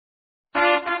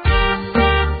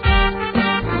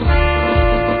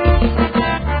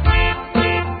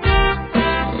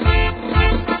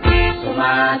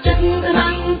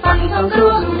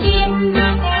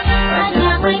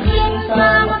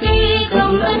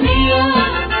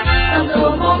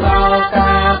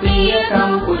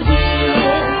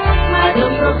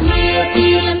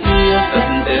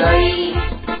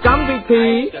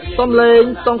សំឡេង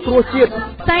សង្គ្រោះជាតិ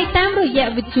ផ្សាយតាមរយៈ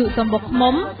វិទ្យុសម្បុកឃ្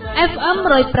មុំ FM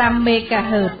 105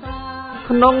 MHz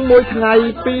ក្នុងមួយថ្ងៃ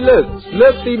2លើ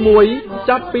កទី1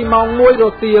ចាប់ពីម៉ោង1រ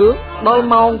សៀលដល់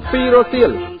ម៉ោង2រសៀល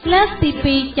លើកទី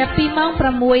2ចាប់ពីម៉ោង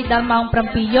6ដល់ម៉ោង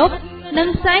7យប់និង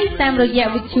ផ្សាយតាមរយៈ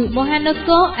វិទ្យុមហានគ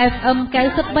រ FM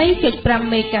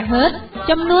 93.5 MHz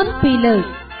ចំនួន2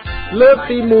លើក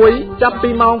ទី1ចាប់ពី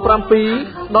ម៉ោង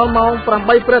7ដល់ម៉ោង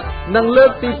8ព្រឹកនិងលើ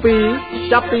កទី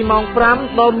2ចាប់ពីម៉ោង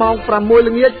5ដល់ម៉ោង6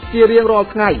ល្ងាចជារៀងរាល់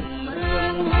ថ្ងៃ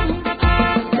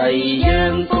តែយើ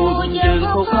ងពូជយើង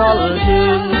ខុសខលយើ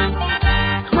ង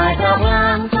ខ្មែរក្រឡា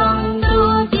នសងទូ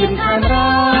ជាខេមរា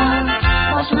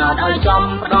បោះឆ្នោតឲ្យចំ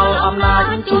ផ្ដល់អំណាច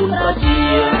ជូនប្រជា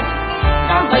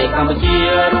កម្ពុជា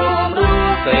រួម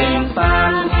កេងសា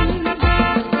ន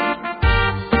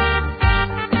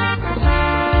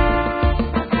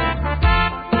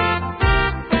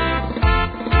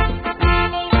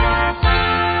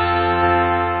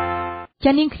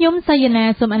ចានាងខ្ញុំសាយណា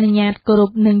សូមអនុញ្ញាតគោរ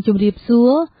ពនិងជម្រាបសួ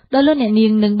រដល់លោកអ្នកនា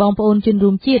ងនិងបងប្អូនជនរួ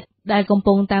មជាតិដែលកំ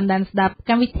ពុងតាមដានស្ដាប់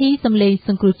កម្មវិធីសំឡេងស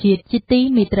ង្គ្រោះជាតិជាទី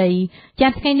មេត្រីចា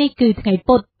ថ្ងៃនេះគឺថ្ងៃ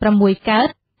ពុធ6កើត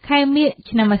ខែមិញ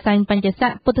ឆ្នាំអាសាញ់បញ្ញស័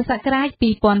កពុទ្ធសករាជ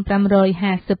2557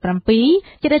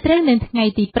ជ្រៅត្រូវនៅថ្ងៃ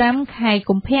ទី5ខែ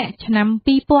កុម្ភៈឆ្នាំ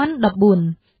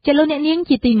2014ចលនាអ្នកនាង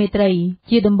ជាទីមេត្រី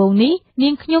ជាដំបូងនេះនា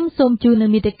ងខ្ញុំសូមជូននូ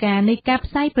វមេត្តានៃការ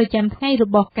ផ្សាយប្រចាំថ្ងៃរ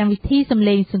បស់កម្មវិធីសំ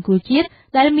ឡេងសង្គ្រោះជាតិ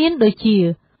ដែលមានដូចជា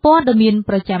ព័ត៌មាន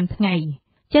ប្រចាំថ្ងៃ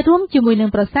ជារួមជាមួយនឹង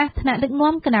ប្រសាសន៍ថ្នាក់ដឹក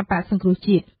នាំគណៈបកសង្គ្រោះ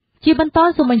ជាតិជាបន្ត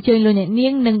សូមអញ្ជើញលោកអ្នកនា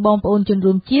ងនិងបងប្អូនជន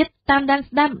រួមជាតិតាមដាន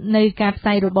ស្ដាប់នៅការផ្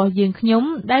សាយរបស់យើងខ្ញុំ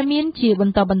ដែលមានជាប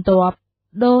ន្តបន្ទាប់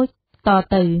ដូចត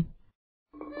ទៅ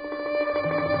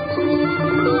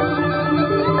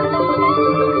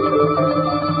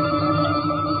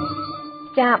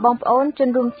ចាបងប្អូនជន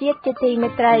រួមជាតិជាទីមេ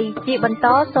ត្រីជាបន្ត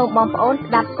សូមបងប្អូន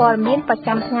ស្ដាប់ព័ត៌មានប្រ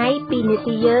ចាំថ្ងៃពីនី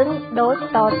តិយើងដូច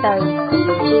តទៅ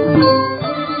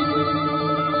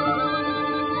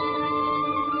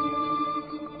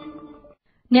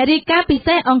អ្នករាយការណ៍ពិ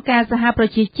សេសអង្គការសហប្រ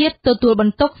ជាជាតិទទួលប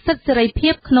ន្ទុកសិទ្ធិសេរីភា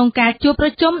ពក្នុងការជួបប្រ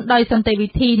ជុំដោយសន្តិវិ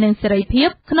ធីនិងសេរីភាព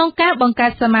ក្នុងការបង្កើ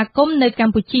តសមាគមនៅក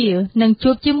ម្ពុជានិង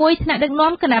ជួបជាមួយថ្នាក់ដឹក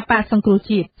នាំគណៈបកសង្គ្រោះ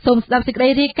ជាតិសូមស្ដាប់សេចក្តី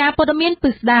រាយការណ៍ព័ត៌មានពិ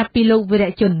ស្ដារពីលោកវី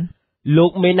រៈជនលោ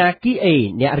កមេណាគីអេ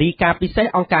អ្នករាយការណ៍ពិសេស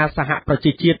អង្គការសហប្រ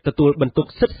ជាជាតិទទួលបន្ទុក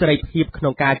សិទ្ធិសេរីភាពក្នុ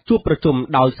ងការជួបប្រជុំ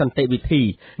ដោយសន្តិវិធី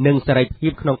និងសេរីភា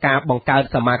ពក្នុងការបង្កើត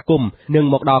សមាគមនឹង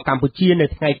មកដល់កម្ពុជានៅ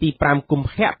ថ្ងៃទី5កុម្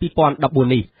ភៈ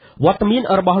2014នេះវត្តមាន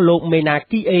របស់លោកមេណា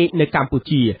គីអេនៅកម្ពុ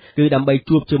ជាគឺដើម្បី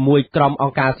ជួបជាមួយក្រុមអ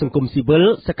ង្គការសង្គមស៊ីវិល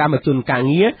សកម្មជនការ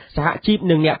ងារសហជីព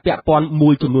និងអ្នកពាក់ព័ន្ធមួ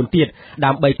យចំនួនទៀត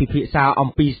ដើម្បីពិភាក្សាអំ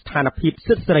ពីស្ថានភាព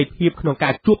សិទ្ធិសេរីភាពក្នុងកា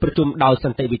រជួបប្រជុំដោយស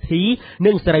ន្តិវិធី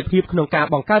និងសេរីភាពក្នុងការ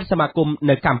បង្កើតសមាគម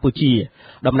នៅកម្ពុជា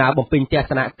ដំណើរបំពេញទស្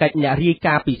សនកិច្ចអ្នករាយ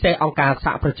ការណ៍ពិសេសអង្គការស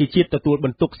ហប្រជាជាតិទទួលប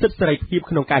ន្ទុកសិទ្ធិសេរីភាព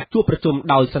ក្នុងការជួបប្រជុំ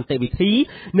ដោយសន្តិវិធី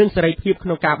និងសេរីភាពក្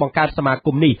នុងការបង្កើតសមាគ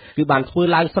មនេះគឺបានធ្វើ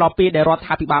ឡើងស្របពេលដែលរដ្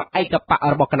ឋាភិបាលឯកបៈ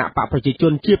របស់គណៈបកប្រជាជ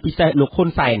នជាពិសេសលោកហ៊ុន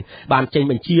សែនបានចេញ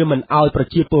បញ្ជាមិនឲ្យប្រ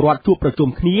ជាពលរដ្ឋជួបប្រជុំ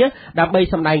គ្នាដើម្បី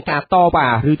សម្ដែងការតវ៉ា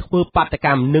ឬធ្វើបាតក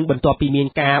ម្មនិងបន្ទាប់ពីមាន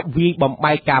ការវាយបំ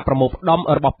បែកការប្រមូលផ្ដុំ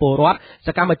របស់ពលរដ្ឋស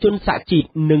កម្មជនសហជីព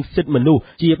និងសិទ្ធិមនុស្ស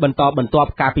ជាបន្តបន្ទាប់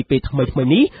ការពីពេលថ្មីៗ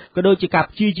នេះក៏ដូចជាការ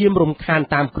ព្យាយាមរំខាន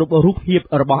តាមគ្រប់រូបភាព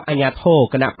របស់អាជ្ញាធរ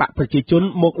គណៈបកប្រជាជន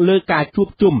មកលើការជួប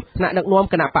ជុំថ្នាក់ដឹកនាំ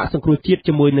គណៈបកសង្គ្រោះជាតិ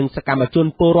ជាមួយនឹងសកម្មជន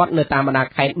ពលរដ្ឋនៅតាមបណ្ដា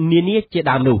ខេត្តនានាជា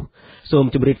ដើមនោះសូម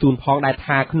ជម្រាបជូនផងដែរ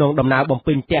ថាក្នុងដំណើរបំ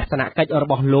ពេញទស្សនកិច្ចរ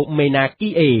បស់លោកមេណាគី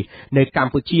អេនៅក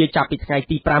ម្ពុជាចាប់ពីថ្ងៃ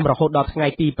ទី5រហូតដល់ថ្ងៃ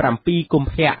ទី7កុម្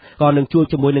ភៈក៏នឹងជួប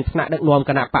ជាមួយនឹងថ្នាក់ដឹកនាំ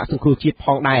គណៈបកសង្គ្រោះជាតិផ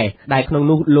ងដែរដែលក្នុង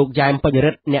នោះលោកយ៉ែមបញ្ញ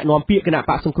រិទ្ធអ្នកនាំពាក្យគណៈ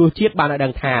បកសង្គ្រោះជាតិបានឲ្យដឹ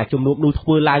ងថាជំនុំនោះធ្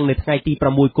វើឡើងនៅថ្ងៃទី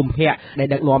6កុម្ភៈដែល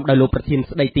ដឹកនាំដោយលោកប្រធាន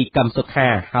ស្ដីទីកឹមសុខា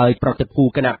ហើយប្រតិភូ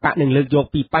គណៈបកនឹងលើកយក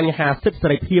ពីបញ្ហាសិទ្ធិសេ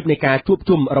រីភាពនៃការជួប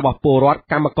ជុំរបស់ពលរដ្ឋ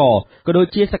កម្មករក៏ដូច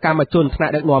ជាសកម្មជនថ្នា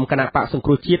ក់ដឹកនាំគណៈបកសង្គ្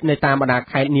រោះជាតិនៅតាមបណ្ដា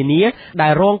ខេត្តនានាដែ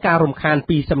លរងការរំខាន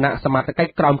ពីសំណាក់សមាជិក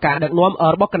ក្រោមការដឹកនាំ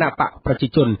របស់គណៈបកប្រជា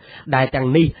ជនដែលទាំង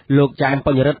នេះលោកយ៉ែមប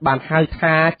ញ្ញរិទ្ធបានហៅ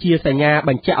ថាជាសញ្ញាប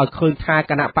ញ្ជាក់ឲ្យឃើញថា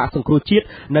គណៈបកសង្គ្រោះជាតិ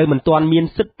នៅមិនទាន់មាន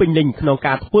សិទ្ធិពេញលេញក្នុង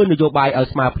ការធ្វើនយោបាយឲ្យ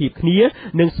ស្មើភាពគ្នា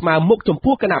និងស្មើមុខចំ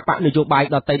ពោះគណៈបកនយោបាយ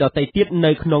ដទៃទៀត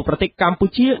នៅក្នុងប្រទេសកម្ពុ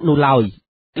ជានោះឡើយ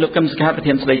លោកកឹមសុខាប្រ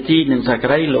ធានស្ដីទីនិងសហកា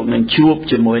រីលោកនឹងជួប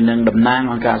ជាមួយនឹងតំណាង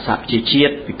អង្គការសហប្រជាជា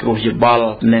តិពិគ្រោះយោបល់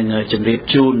និងជម្រាប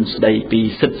ជូនស្ដីពី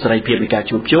សិទ្ធិសេរីភាពនៃការ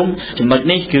ជួបជុំចំណុច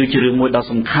នេះគឺជារឿងមួយដ៏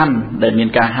សំខាន់ដែលមាន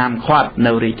ការហាមឃាត់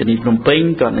នៅរាជធានីភ្នំពេញ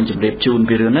ក៏នឹងជម្រាបជូន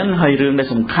ពីរឿងហ្នឹងហើយរឿងដែល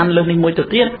សំខាន់លើសនេះមួយទៅ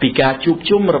ទៀតពីការជួប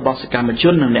ជុំរបស់សកម្មជ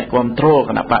ននិងអ្នកគាំទ្រគ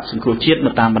ណៈបកសង្គ្រោះជាតិ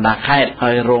នៅតាមបណ្ដាខេត្ត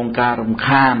ហើយរងការរំ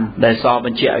ខានដែលសប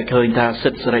ញ្ជាក់ឲ្យឃើញថាសិ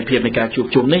ទ្ធិសេរីភាពនៃការជួប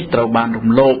ជុំនេះត្រូវបានរំ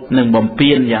លោភនិងបំ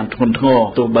ពានយ៉ាងធ្ងន់ធ្ងរ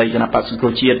ទោះបីគណៈបកសង្គ្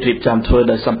រោះ ជាតិរៀបចំធ្វើ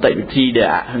ដោយសន្តិវិធីដែល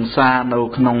អហិង្សានៅ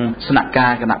ក្នុងស្នាក់កា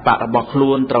រគណៈបករបស់ខ្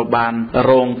លួនត្រូវបាន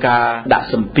រងការដាក់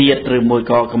សម្ពាធឬមួយ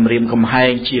ក៏គំរាមកំហែ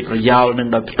ងជាប្រយោលនឹង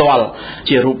ដោយផ្ទាល់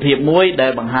ជារូបភាពមួយដែ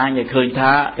លបង្ហាញឲ្យឃើញ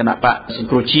ថាគណៈបកសង្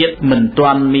គ្រោះជាតិមិន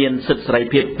ទាន់មានសិទ្ធិសេរី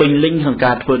ភាពពេញលេញក្នុង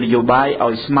ការធ្វើនយោបាយ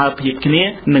ឲ្យស្មើភាពគ្នា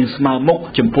និងស្មើមុខ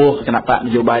ចំពោះគណៈបកន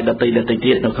យោបាយដទៃ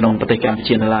ទៀតនៅក្នុងប្រទេសកម្ពុ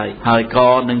ជានៅឡើយហើយក៏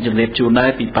នឹងជម្រាបជូនដែ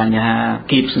រពីបញ្ហា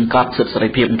គៀបសង្កត់សិទ្ធិសេរី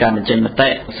ភាពនៃការបញ្ចេញមតិ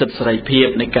សិទ្ធិសេរីភាព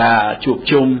នៃការជួប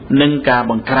ជុំនិងការ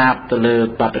បង្ក្រាបទៅលើ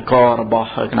បាតកោរបស់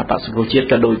គណៈបកសង្គ្រោះជាតិ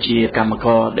ក៏ដូចជាកម្មក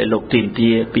រដែលលោកទាមទា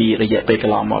រពីរយៈពេលក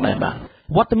ន្លងមកដែរបាទ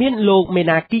វត្តមានលោកមេ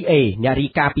ណាគីអេអ្នករា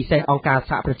យការណ៍ពិសេសអង្គការ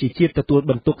សហប្រជាជាតិទទួល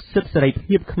បន្ទុកសិទ្ធិសេរី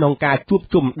ភាពក្នុងការជួប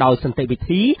ជុំដោយសន្តិវិ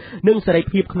ធីនិងសេរី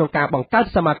ភាពក្នុងការបង្កើត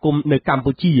សមាគមនៅកម្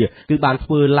ពុជាគឺបានធ្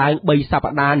វើឡើង3ស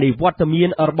ប្តាហ៍នៃវត្តមាន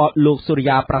របស់លោកសូរិ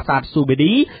យាប្រាសាទស៊ូបេ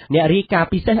ឌីអ្នករាយការណ៍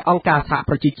ពិសេសអង្គការសហ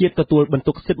ប្រជាជាតិទទួលបន្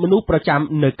ទុកសិទ្ធិមនុស្សប្រចាំ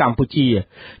នៅកម្ពុជា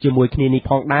ជាមួយគ្នានេះ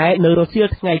ផងដែរនៅរសៀល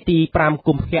ថ្ងៃទី5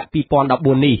កុម្ភៈ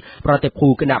2014នេះប្រតិភូ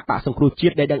គណៈបកសង្គ្រោះជា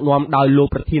តិដែលដឹកនាំដោយលោក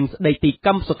ប្រធានស្ដីទី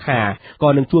កឹមសុខាក៏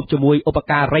នឹងជួបជាមួយឧប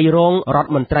ការរៃរងរដ្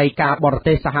ឋមន្ត្រីការបរ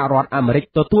ទេសសហរដ្ឋអាមេរិក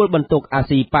ទទួលបន្ទុកអា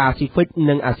ស៊ីប៉ាស៊ីហ្វិក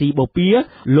និងអាស៊ីបូព៌ា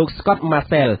លោក Scott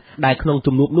Marcel ដែលក្នុង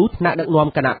ជំនួបនោះថ្នាក់ដឹកនាំ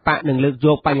គណៈបកនឹងលើកយ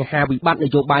កបញ្ហាវិបត្តិន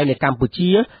យោបាយនៅកម្ពុជា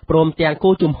ព្រមទាំងគោ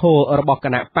លជំហររបស់គ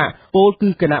ណៈបកពោលគឺ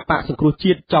គណៈបកសង្គ្រោះ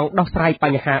ជាតិចង់ដោះស្រាយប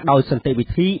ញ្ហាដោយសន្តិវិ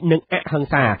ធីនិងអហិង្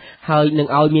សាហើយនឹង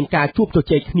ឲ្យមានការជួបជ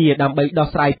ជែកគ្នាដើម្បីដោះ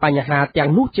ស្រាយបញ្ហាទាំង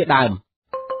នោះជាដើម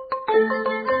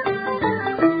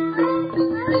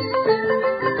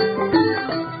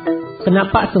គណៈ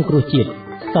បកសង្គ្រោះជាតិ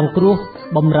សង្គ្រោះ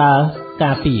បម្រើ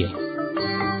ការពារ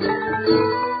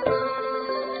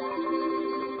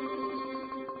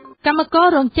កម្មករ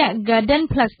រោងចក្រ Garden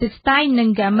Plastic Style និង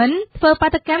Garment ធ្វើបា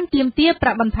តកម្មទាមទារប្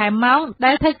រាក់បន្ថែមម៉ោង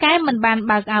ដែលថៅកែមិនបាន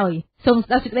បើកឲ្យសូមស្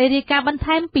ដាប់សេចក្តីរាយការណ៍បន្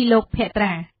ថែមពីលោកភក្ត្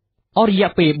រាអររយៈ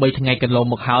ពេល3ថ្ងៃកន្លង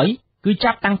មកហើយគឺ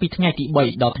ចាប់តាំងពីថ្ងៃទី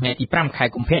3ដល់ថ្ងៃទី5ខែ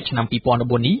កុម្ភៈឆ្នាំ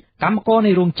2014នេះកម្មករ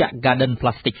នៃរោងចក្រ Garden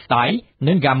Plastic Style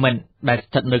និង Garment ដែល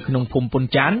ស្ថិតនៅក្នុងភូមិពុន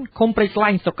ចានឃុំព្រៃស្លា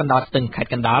ញ់ស្រុកកណ្ដាលស្ទឹងខេត្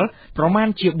តកណ្ដាលប្រមាណ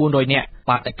ជា400នាក់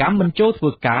បាតកម្មមិនចូលធ្វើ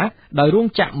ការដោយរោង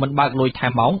ចក្រមិនបើកលុយថែ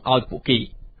មម៉ោងឲ្យពួកគេ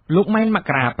លោកម៉ែនម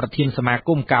ករាប្រធានសមាគ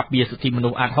មការពារសិទ្ធិមនុ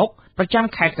ស្សអាត6ប្រចាំ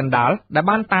ខេត្តកណ្ដាលដែល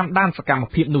បានតាមដានសកម្ម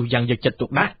ភាពនោះយ៉ាងយកចិត្តទុក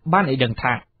ដាក់បានឲ្យដឹង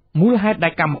ថាមូលហេតុដែ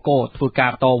លកម្មករធ្វើកា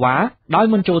រតវ៉ាដោយ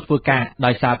មិនចូលធ្វើការ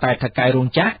ដោយសារតែថៅកែរោង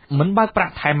ចក្រមិនបើកប្រា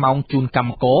ក់ថែមម៉ោងជូនកម្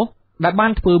មករដែលបា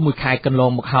នធ្វើមួយខែកន្ល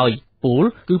ងមកហើយពោល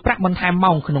គឺប្រាក់បន្ថែម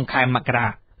ម៉ោងក្នុងខែមករា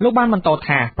លោកបានបន្ត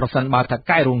ថាប្រសិនបើថៅ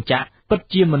កែរោងចក្រពិត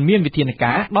ជាមិនមានវិធាន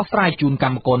ការដោះស្រាយជូនក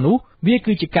ម្មករនោះវា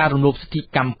គឺជាការរំលោភសិទ្ធិ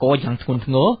កម្មករយ៉ាងធ្ងន់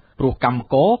ធ្ងរព្រោះកម្ម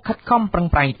ករខិតខំប្រឹង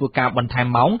ប្រែងធ្វើការបន្ថែម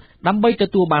ម៉ោងដើម្បីទ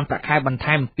ទួលបានប្រាក់ខែបន្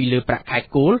ថែមពីលើប្រាក់ខែ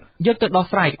គោលយកទៅដោះ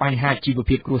ស្រាយបញ្ហាជីវ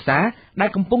ភាពគ្រួសារដែល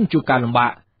កំពុងជួបការលំបា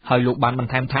កហើយលោកបានប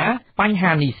ន្ថែមថាបញ្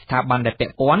ហានេះស្ថាប័នដែលពា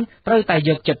ក់ព័ន្ធត្រូវតែយ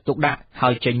កចិត្តទុកដាក់ហើ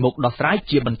យចេញមុខដោះស្រាយ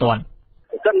ជាបន្ទាន់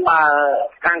សិនបើ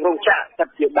ខាងរោងចក្រចា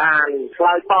ត់ជាបានឆ្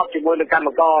លើយតបជាមួយនឹងកម្ម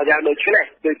ករយ៉ាងដូចនេះ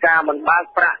គឺការមិនបើក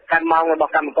ប្រាក់កម្មម៉ោងរប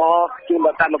ស់កម្មករជូនដ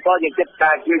ល់កម្មករយើងគិត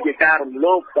ថាជាការរំ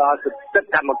លោភដល់សិទ្ធិ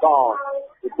កម្មករ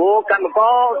ពីព្រោះកម្មក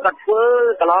រគាត់ធ្វើ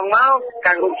កន្លងមក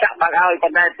ខាងរោងចក្របើកឲ្យប៉ុ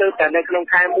ន្តែទើបតែនៅក្នុង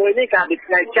ខែ1នេះកាលពី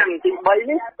ថ្ងៃច័ន្ទទី3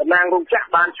នេះតំណាងរោងចក្រ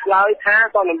បានឆ្លើយថា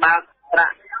គាត់មិនបើកប្រា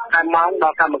ក់ខាងម៉ោងដ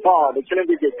ល់កម្មករដូច្នេះ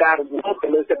វាជាការរំលោភទៅ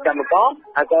លើសិទ្ធិកម្មករ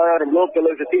ហើយក៏រំលោភទៅ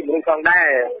លើសិទ្ធិមនុស្សផងដែរ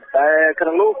តែក្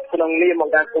នុងនោះក្នុងនាមអ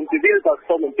ង្គការសង្គមស៊ីវិលក៏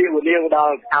សូមអំពាវនាវដ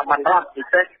ល់ស្ថាប័នរដ្ឋពិ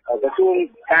សេសក្រសួង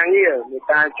ការងារនៃ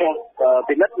ការចុះ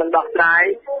ពិនិត្យនិងដោះស្រាយ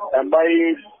ដើម្បី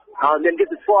ឲ្យមានយុ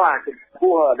ត្តិធម៌ចំ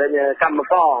ពោះកម្ម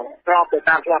ករស្របទៅ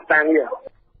តាមច្បាប់ការងារ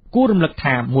គួររំលឹក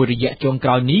ថាមួយរយៈចុងក្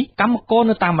រោយនេះកម្មករ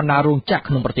នៅតាមបណ្ដារោងចក្រ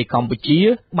ក្នុងប្រទេសកម្ពុជា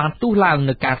បានទុះឡើង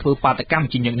នឹងការធ្វើបាតកម្ម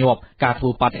ជាញឹកញាប់ការធ្វើ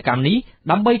បាតកម្មនេះ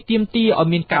ដើម្បីទាមទារឲ្យ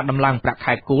មានការដំឡើងប្រាក់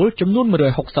ខែគោលចំនួន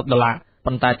$160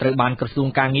ប៉ុន្តែត្រូវបានក្រសួង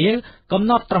ការងារកំ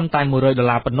ណត់ត្រឹមតែ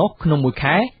$100ប៉ុណ្ណោះក្នុងមួយ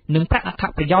ខែនិងប្រាក់អត្ថ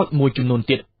ប្រយោជន៍មួយចំនួន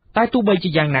ទៀតតែទោះបីជា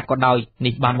យ៉ាងណាក៏ដោយ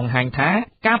នេះបានបង្ហាញថា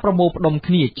ការប្រមូលផ្ដុំ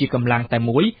គ្នាជាកម្លាំងតែ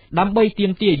មួយដើម្បីទា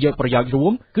មទារយកប្រយោជន៍រួ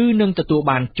មគឺនឹងទទួល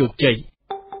បានជោគជ័យ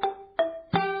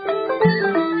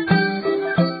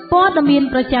ព័ត៌មាន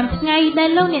ប្រចាំថ្ងៃដែល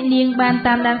លោកអ្នកនាងបាន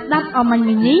តាមដានស្ដាប់អមញ្ញ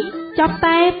នេះចប់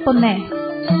តែប៉ុណ្ណេះ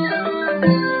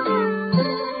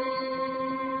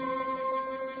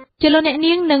ជាលោកអ្នក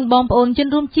នាងនិងបងប្អូនជន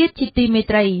រួមជាតិជាទីមេ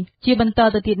ត្រីជាបន្ត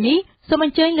ទៅទៀតនេះសូមអ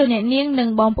ញ្ជើញលោកអ្នកនាងនិង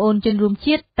បងប្អូនជនរួម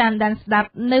ជាតិតាមដានស្ដាប់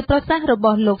នៅប្រសាសន៍រប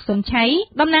ស់លោកសុនឆៃ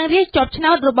តំណាងរាស្ត្រជាប់ឆ្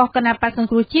នោតរបស់គណៈបក្សសង្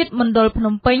គ្រោះជាតិមណ្ឌលភ្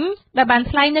នំពេញដែលបាន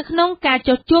ថ្លែងនៅក្នុងការ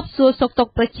ចុះជួបសួរសុខទុក្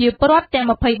ខប្រជាពលរដ្ឋទាំង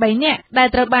23នាក់ដែល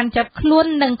ត្រូវបានចាប់ខ្លួន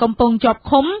និងកំពុងជាប់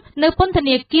ឃុំនៅពន្ធ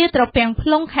នាគារត្រពាំង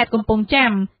plong ខេត្តកំពង់ចា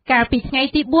មកាលពីថ្ងៃ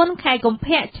ទី4ខែកុម្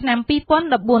ភៈឆ្នាំ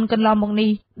2014កន្លងមក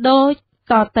នេះដូច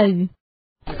តទៅ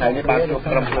ហើយនេះបានជួប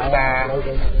ក្រុមគ្រួសារទាំ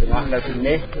ងអស់នៅទី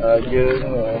នេះយើង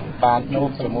បានជួប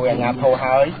ជាមួយអាជ្ញាធរ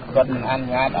ហើយគាត់មិនអនុ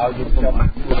ញ្ញាតឲ្យយើងជួបមក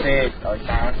ជួបទេដោយ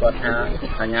សារគាត់ថា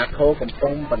អាជ្ញាធរកំពុ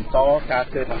ងបន្តការ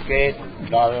ស៊ើបអង្កេត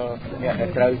ដល់អ្នកដែល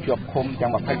ត្រូវជាប់ឃុំទាំ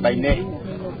ង23នេះ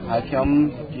ហើយខ្ញុំ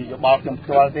ជាយោបល់ខ្ញុំផ្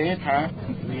ទាល់ទេថា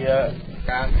វា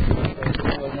ការធ្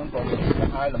វើនោះក៏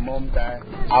ឲ្យល្មមតែ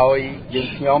ឲ្យយើង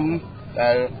ខ្ញុំដែ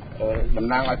លតំ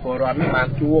ណាងឲ្យពលរដ្ឋនេះបាន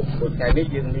ជួបព្រោះថ្ងៃនេះ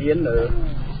យើងមាន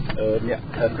អ្នក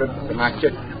ព្រឹទ្ធសមាជិ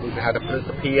កគឺគេហៅថាព្រឹទ្ធ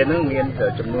សភានឹងមាន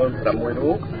ចំនួន6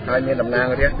រូបហើយមានតំណាង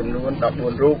រាស្ត្រចំនួន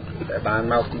14រូបដែលបាន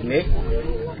មកទីនេះ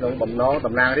ក្នុងបំណង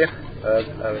តំណាងរាស្ត្រ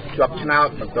ជាប់ឆ្នោត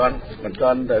មិន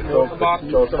ទាន់ទៅចូល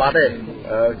ស្បត់ទេ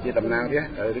ជាតំណាងរាស្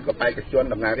ត្រឬក៏បេក្ខជន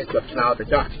តំណាងរាស្ត្រជាប់ឆ្នោតទៅ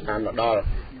ចោះតាមមកដល់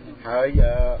ហើយ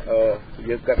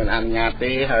យើងក៏មិនអនុញ្ញាត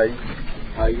ទេហើយ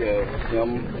ខ្ញុំ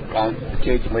បាន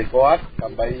ជើញជាមួយគាត់ដើ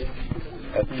ម្បី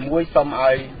ទី1សូម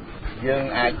ឲ្យយើង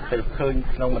អាចទៅឃើញ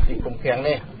ក្នុងមន្ទីរឃុំឃាំង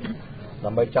នេះដើ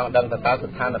ម្បីចង់ដឹងតើ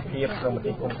ស្ថានភាពក្នុងមន្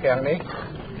ទីរឃុំឃាំងនេះ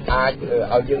អាច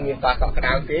ឲ្យយើងមានការកក់ក្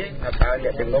ដៅទេថាតើអ្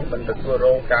នកទាំងនោះមិនទទួលរ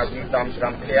ងការវាយដំច្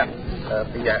រំធាក់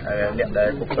ពីអ្នកដែល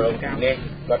គ្រប់គ្រងទីនេះ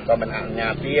គាត់ក៏មិនអនុញ្ញា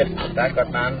តទៀតតែគា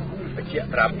ត់បានបញ្ជាក់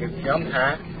ប្រាប់ខ្ញុំថា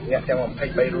អ្នកទាំង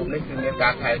23រូបនេះគឺមានកា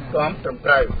រថែទាំត្រឹម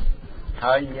ត្រូវ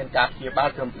ហើយមានការព្យាបាល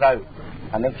ត្រឹមត្រូវ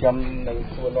អានេះខ្ញុំនឹង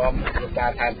សួរនាំកា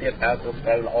រថែមទៀតតើត្រឹមត្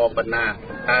រូវល្អប៉ុណ្ណា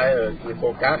តែជាគោ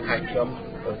លការណ៍ថាខ្ញុំ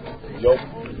យក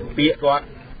ពាក្យគាត់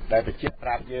ដែលបញ្ជាក់ប្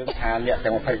រាប់យើងថាអ្នក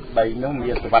ទាំង23នោះ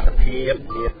មានសុវត្ថិភាព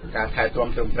មានការថែទាំ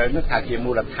ត្រឹមត្រូវនោះថាជា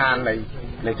មូលដ្ឋាន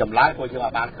នៃចម្លើយពួកយើង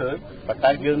អាចបានឃើញប៉ុន្តែ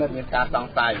យើងនៅមានការស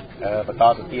ង្ស័យបន្ត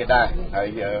ទៅទៀតដែរហើយ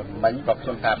មិញក៏ខ្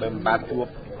ញុំថាបើមិនបានជួប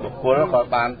បុគ្គលក៏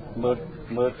បាន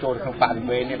មើលចូលក្នុងបរិ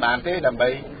វេណនេះបានទេដើម្បី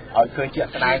ឲ្យឃើញជាក់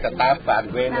ស្ដែងតើប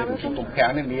រិវេណនៃជំនុំខាំ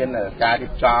ងនេះមានការរៀ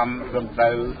បចំត្រឹមត្រូ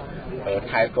វ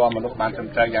ថែទាំមនុស្សបានត្រឹម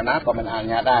ត្រូវយ៉ាងណាក៏មិនអនុ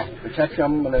ញ្ញាតដែរដូច្នេះខ្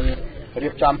ញុំនឹងរៀ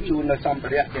បចំជូននៅសម្ភា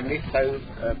រៈទាំងនេះទៅ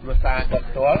គ្រួសារគាត់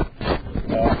ផ្ទាល់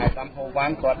ហើយតាមហូវ៉ា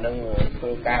ន់គាត់នឹងធ្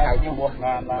វើការហៅឈ្មោះដ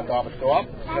ល់បន្ទាប់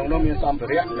ក្នុងនោះមានសម្ភា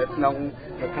រៈនៅក្នុង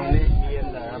នេះមាន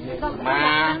ម៉ា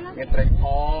មានត្រីខ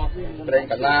ត្រី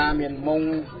កាឡាមានមុង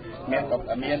មានដោះ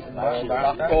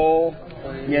គោ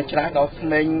មានច្រាសដោះស្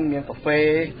មេញមានកាហ្វេ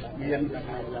មាន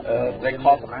ត្រីខ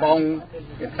កំប៉ុង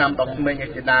មានថ្នាំដោះស្មេញ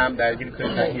ជាដើមដែលយើងឃើញ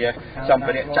ថាជាសម្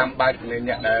ភារៈចាំបាច់នៃ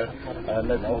អ្នកដែល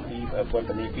នៅក្នុងទីពន្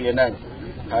ធនាគារហ្នឹង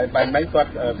ហើយបែបនេះគា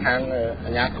ត់ខាង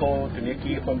អាជ្ញាធរធនា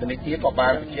គារពន្ធនាគារក៏បា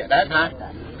នបញ្ជាក់ដែរថា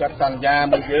គាត់សន្យា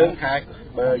មកយើងថា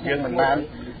បើយើងមិនបាន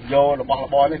យករបស់រ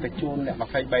បរនេះទៅជូនអ្នក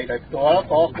23ដោយផ្ទាល់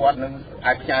ក៏គាត់នឹង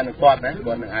អាចផ្ញើនឹងគាត់ណា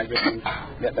គាត់នឹងអាចយក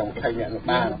អ្នកទាំង20អ្នកនោះ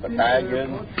បានប៉ុន្តែយើង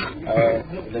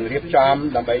នឹងរៀបចំ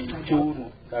ដើម្បីជូន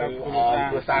ទៅ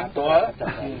គ្រួសារផ្ទាល់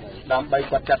ដើម្បី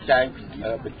គាត់ចាត់ចែង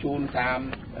បញ្ជូនតាម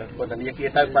ពន្ធនាគារ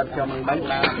ទៅគាត់ខ្ញុំមិន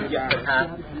បាននិយាយថា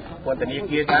ពន្ធនា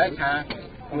គារដែរថា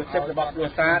មួយសិទ្ធិរបស់គ្រួ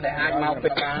សារដែលអាចមកពេ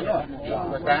ទ្យបាន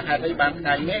គ្រួសារហេតុអីបានថ្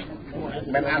ងៃនេះ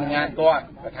មិនអនុញ្ញាតគាត់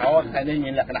ថាថ្ងៃនេះមា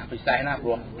នលក្ខណៈពិសេសណាព្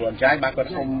រោះអញ្ចឹងបានគា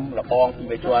ត់សុំលបងពី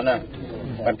វិជាន់ហ្នឹង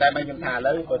ប៉ុន្តែមិនខ្ញុំថាឥ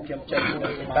ឡូវគាត់ខ្ញុំចេញ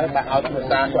ទៅតែឲ្យគ្រួ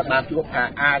សារគាត់បានជួបថា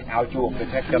អាចឲ្យជួបដូ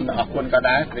ច្នេះខ្ញុំអរគុណគាត់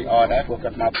ដែរត្រេកអរដែរព្រោះគា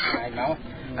ត់មកថ្ងៃមក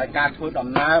ហើយការធ្វើដំ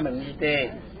ណើរមិនងាយទេ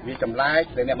វាចម្លែក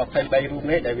តែអ្នក23រូប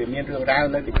នេះដែលវាមានរឿងរ៉ាវ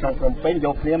នៅទីក្រុងភ្នំពេញយ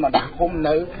កគ្នាមកដាក់ឃុំ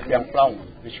នៅទាំងប្លង់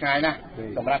វាឆ្ងាយណាស់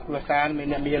សម្រាប់គ្រួសារមាន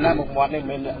អ្នកមានណាមុខមាត់នេះ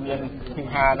មានពី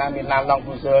ហាណាមានឡានឡង់គ្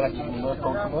រូសើណាជិះមើល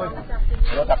កូនមួយ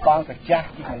រត់តែកង់កាចាស់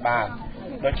ជិះមិនបាន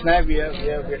ដូច្នេះវា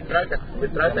ត្រូវតែឲ្យ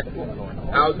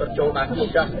គាត់ចូលបានជិះ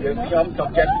ចាស់យើងខ្ញុំច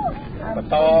ង់ចិត្តបន្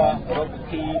តរកវិ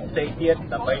ធីផ្សេងទៀត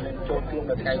ដើម្បីនឹងចូលជួប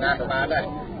នៅថ្ងៃណាក៏បានដែរ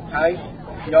ហើយ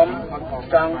ខ្ញុំ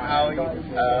ចង់ឲ្យ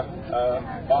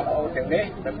បងប្អូនទាំងនេះ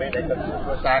ដើម្បីដែលទៅគ្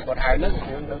រួសារគាត់ហើយនឹង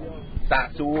យើងនឹងសាក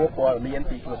សួរព័ត៌មាន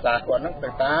ពីគ្រួសារគាត់ហ្នឹងទៅ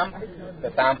តាម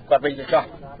គាត់វិញទៅចោះ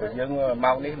យើងម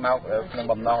កនេះមកក្នុង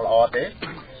បំណងល្អទេ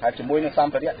ហើយជាមួយនឹងស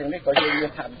ម្ភារៈទាំងនេះក៏យើងមា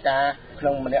នថវិកាក្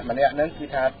នុងម្នាក់ហ្នឹងគឺ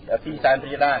ថា200,000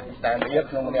 រៀលដែរ200,000 រៀល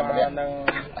ក្នុងម្នាក់ហ្នឹង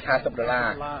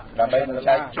$50ដើម្បីនឹង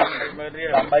ចែកជួយ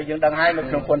ដើម្បីយើងដឹងហើយនៅ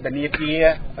ក្នុងពន្ធនាគារ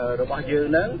របស់យើង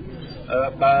ហ្នឹង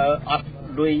បើអត់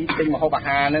លុយទិញម្ហូបអា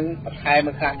ហារហ្នឹងបន្ថែម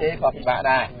មួយខ្លះទេក៏ពិបាក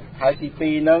ដែរហើយទី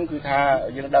2ហ្នឹងគឺថា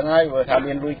យើងដឹងហើយបើថា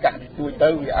មានលុយកាក់ទី1ទៅ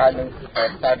វាអាចនឹង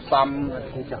តែផ្សំ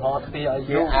ចំហទ្វាឲ្យ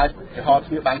យើងអាចចំហទ្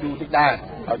វាបានយូរតិចដែរ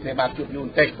ឲ្យគេបានជួបយូរប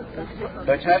ន្តិច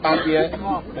ដូច្នេះបានជា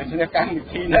ដូច្នេះកម្មវិ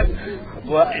ធីហ្នឹង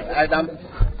ព្រោះឲ្យតាម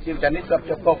ជាតែនេះគាត់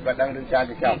ចុះកុកក៏ដឹងរឿងច្រើន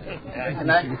ទៅចប់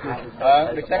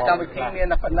ដូច្នេះកម្មវិធីមាន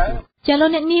តែប៉ុណ្ណឹងចាលោក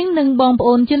អ្នកនាងនិងបងប្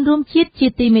អូនជនរួមជាតិជា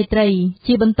ទីមេត្រី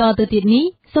ជាបន្តទៅទៀតនេះ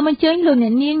សូមអញ្ជើញលោកអ្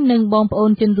នកនាងនិងបងប្អូ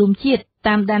នជនរួមជាតិ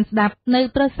តាមដានស្ដាប់នៅ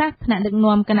ប្រសាសន៍ថ្នាក់ដឹក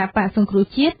នាំគណៈបកសង្គ្រោះ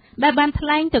ជាតិដែលបានថ្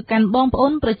លែងទៅកាន់បងប្អូ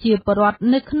នប្រជាពលរដ្ឋ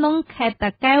នៅក្នុងខេត្ត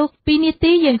តាកែវពីនី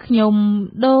តិយើងខ្ញុំ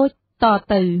ដូចត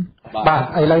ទៅ បាទ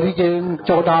ឥឡូវនេះយើង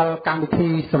ចូលដល់កម្មវិធី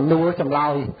សំណួរចម្លើ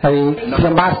យហើយខ្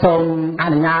ញុំបាទសូមអ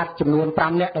នុញ្ញាតចំនួន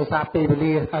5នាក់ដោយសារពេលវេ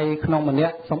លាហើយក្នុងម្នា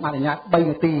ក់សូមអនុញ្ញាត3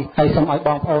នាទីហើយសូមឲ្យប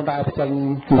ងប្អូនដែលបញ្ចេញ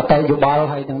មតិយោបល់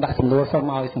ហើយនឹងដាក់សំណួរសូ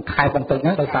មឲ្យសង្ខេបបន្តិច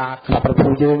ណាដោយសារអ្នកប្រព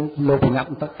ន្ធយើងលោកបញ្ញត្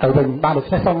តិទៅវិញបាទដូ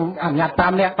ច្នេះសូមអនុញ្ញាត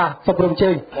5នាក់បាទសូមរួមជើ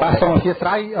ងបាទសូមអធិស្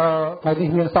ឋានថ្ងៃនេះ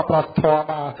មានសពរដ្ឋធម៌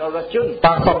បា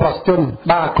ទសពរដ្ឋជន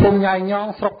បាទឃុំញ៉ៃញង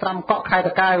ស្រុកត្រាំកក់ខេត្ត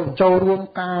តាកែវចូលរួម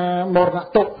ការមរណ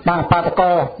ទុកបាទបាត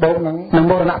កោបូកនឹង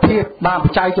មរណភាពបាទប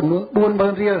ច្ច័យចំនួន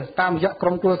40000រៀលតាមរយៈក្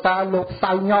រុមគ្រួសារលោក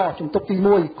សៅញជំទប់ទី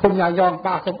1ឃុំញ៉ៃញង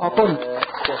បាទសូមអរគុណ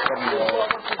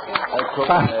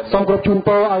បាទសូមគោរពជូនព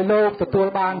រឲ្យលោកទទួល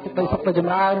បានសេចក្តីសុខដ៏ច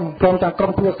ម្រើនព្រមទាំងក្រុ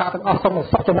មគ្រួសារទាំងអស់សូម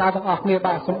សុខចម្រើនទាំងអស់គ្នា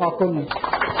បាទសូមអរគុណ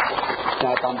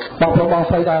បងប្អូនបង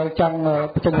ស្រីដែលចង់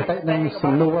បញ្ចេញមតិនឹង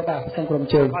សំណួរបាទសូមគោរព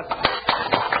ជើង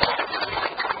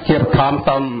ជាបឋម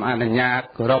សូមអនុញ្ញាត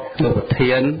គោរពលោកប្រ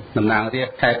ធានតំណាងរាស្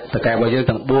ត្រខេត្តតាកែវរបស់យើង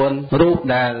ទាំង4រូប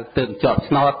ដែលទើបជាប់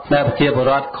ឆ្នោតដែលប្រជាពល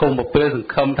រដ្ឋឃុំ7ស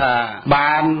ង្ឃឹមថា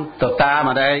បានទៅតាម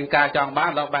អដែងការចង់បា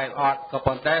នដល់បែបអត់ក៏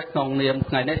ប៉ុន្តែក្នុងនាម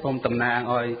ថ្ងៃនេះសូមតំណាង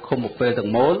ឲ្យឃុំ7ទាំ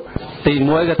ងមូលទី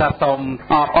1គឺថាសូម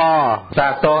អបអរសា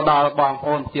ទរដល់បងប្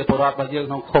អូនប្រជាពលរដ្ឋរបស់យើង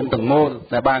ក្នុងឃុំទាំងមូល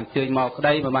ដែលបានអញ្ជើញមកក្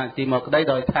តីបានអញ្ជើញមកក្តី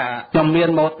ដោយថាខ្ញុំមាន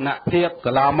មោទនភាពក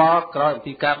ន្លងមកក្រោយ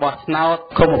ពីការបោះឆ្នោត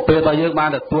ឃុំ7របស់យើងបាន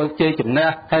ទទួលជ័យជំ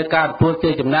នះហើយការទទួលជ័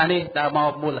យជំនះនេះដើរម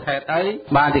កមូលហេតុអី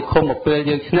បានទីឃុំ7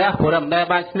យើងឈ្នះព្រោះតែ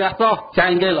បានឈ្នះសោះចា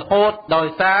ញ់គេរហូតដោយ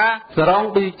សារសរង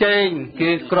ពីជេង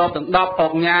គេក្របទាំង10អុ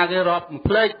កញ៉ាគេរាប់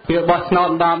ផ្លេចវាបោះឆ្នោត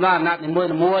ដំណាអាណត្តិនី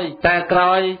មួយតែក្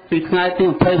រោយពីថ្ងៃទី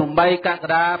28កក្ក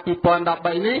ដា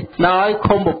2013នេះដោយ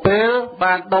ឃុំ7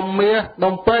បានដុំមាស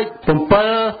ដុំពេជ្រ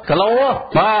7គីឡូ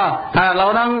បាទហើយឥឡូ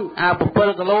វហ្នឹងអា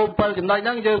7គីឡូ7ចំណុចហ្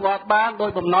នឹងយើងអត់បានដោ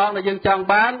យបំណងដែលយើងចង់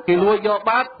បានគេលួចយក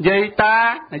បាត់និយាយតា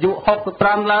អាយុ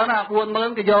65ឡើងណា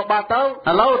40000គេយកបាត់ទៅឥ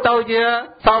ឡូវទៅជា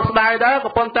សោកស្ដាយដែរក៏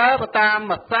ប៉ុន្តែបើតាម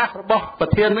សាសរបស់ប្រ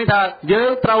ធាននេះថាយើ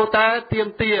ងត្រូវតែទៀម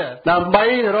ទាដើម្បី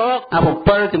រកអា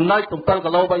7ចំណុច7គី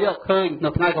ឡូរបស់យើងឃើញនៅ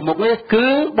ថ្ងៃខាងមុខនេះគឺ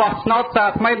បោះឆ្នោតសារ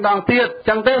ថ្មីម្ដងទៀត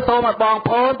ចឹងទេសូមឲ្យបង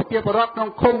ប្អូនប្រជាពលរដ្ឋក្នុង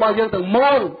ឃុំរបស់យើងទាំង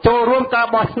មូលចូលរួមការ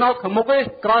បោះឆ្នោតខាងមុខនេះ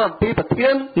ក្រោយអំពីប្រធា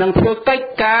ននឹងធ្វើកិច្ច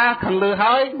ការខាងលើ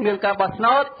ហើយមានការបោះឆ្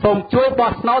នោតសូមជួយ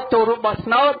បោះឆ្នោតចូលរួមបោះ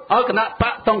ឆ្នោតឲ្យគណៈប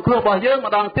កសង្គ្រោះរបស់យើង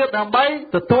ម្ដងទៀតដើម្បី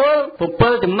ទទួល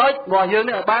7ចំណុចរបស់យើង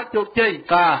នេះឲ្យបានជោគជ័យ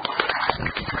បាទ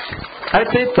ហើយ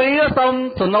ទី2សូម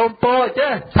សំណូមពរ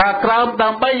ចេះថាក្រោមដើ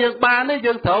ម្បីយើងបាននេះ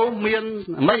យើងត្រូវមាន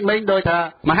មិនដូចថា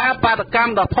មហាបាតកម្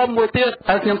មដ៏ធំមួយទៀត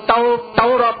ហើយខ្ញុំទៅ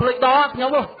រាប់ភ្លេចដល់ខ្ញុំ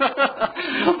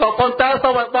ក៏ប៉ុន្តែសូ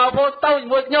មឲ្យបងប្អូនទៅជា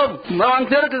មួយខ្ញុំម្ដង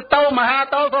ទៀតគឺទៅមហា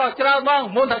ទៅក៏ច្រើនបង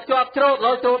មុនតែជាប់ជ្រោត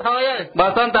លើចូលហើយបើ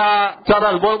មិនថាជាប់ដ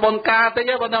ល់រវល់បុនការតិច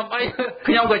ទេបើតាមអី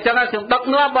ខ្ញុំក៏ចឹងខ្ញុំដឹក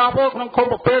នាំបងប្អូនក្នុងឃុំ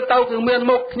ប្រពេលទៅគឺមាន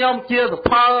មុខខ្ញុំជាស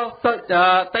ផល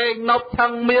តេងនប់ឆឹ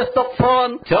ងមាសសុកផន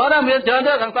ច្រើនណាស់មានច្រើន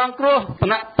ទេខាងសង្គ្រោះគ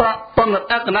ណៈប្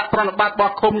រណិបត្តិរប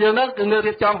ស់ឃុំយើងហ្នឹងគឺមាន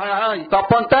រៀបចំហើយក៏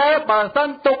ប៉ុន្តែបើសិន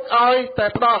ទុកឲ្យតែ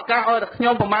ផ្ដល់ឱកាសឲ្យតែខ្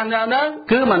ញុំប្រហែលអ្នកហ្នឹង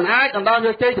គឺមិនអាចដណ្ដើមយ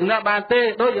កជ័យជំនះបានទេ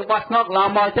ដូចយើងបោះឆ្នោតកន្លង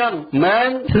មកអញ្ចឹងមិន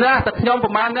ឈ្នះតែខ្ញុំប្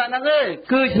រហែលអ្នកហ្នឹងទេ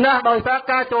គឺឈ្នះដោយសារ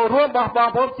ការចូលរួមរបស់បង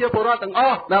ប្អូនជាពលរដ្ឋទាំងអ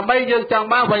ស់ដើម្បីយើងចង់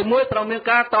បានអ្វីមួយត្រូវមាន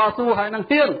ការតស៊ូហើយនឹង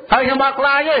ហ៊ានហើយខ្ញុំអត់ខ្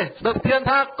លាចទេដូចធាន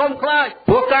ថាកុំខ្លាច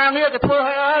ព្រោះការងារក៏ធ្វើ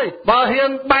ហើយបើហ៊ាន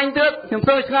បាញ់ទៀតខ្ញុំ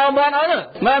ធ្វើឆ្ងល់បានអី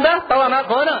មែនទេទៅអាណត្តិ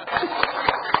ក្រោយណា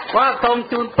បាទសូម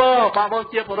ជូនពរបងប្អូន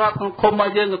ជាពលរដ្ឋក្នុងឃុំរប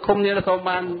ស់យើងក្នុងឃុំនេះសូម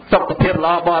បានសុខភាពល្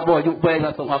អបងប្អូនអាយុវែង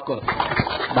សូមអរគុណ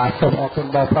បាទសូមអរគុណ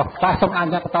បងប្រុសបាទសូមអនុ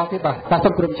ញ្ញាតបន្តទៀតបាទសូ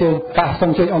មគ្រប់ជើងបាទសូ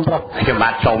មជួយអមប្រុសខ្ញុំបា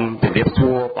ទសូមជម្រាបសួ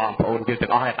របងប្អូនយើងទាំ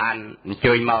ងអស់ដែលបានអញ្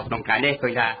ជើញមកក្នុងថ្ងៃនេះឃើ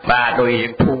ញថាបាទដោយយើ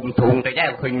ងធូងតិចដែរ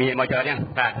ឃើញមានមកច្រើនហ្នឹង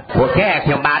បាទព្រោះគេខ្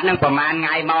ញុំបាទហ្នឹងប្រហែលថ្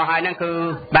ងៃមកហើយហ្នឹងគឺ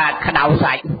បាទក្តៅ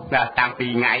សាច់បាទតាំងពី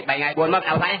ថ្ងៃ3ថ្ងៃ4មកក្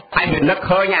តៅសាច់ហើយវានឹក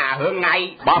ឃើញអារឿងថ្ងៃ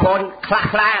បងប្អូនខ្លះ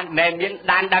ដែលមាន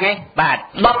ដានដឹងទេបាទ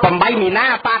18មីនា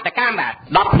បាតកម្មបាទ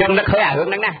10ខ្ញុំនឹកឃើញអារឿង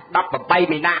ហ្នឹងណា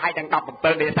18មីនាហើយទាំង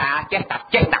17មេសាចេះ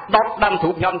តែដុតដឹងទ្រូ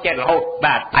បខ្ញុំចេះរហូត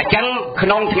បាទអញ្ចឹងក្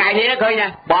នុងថ្ងៃនេះឃើញណា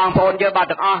បងប្អូនយើងបាទ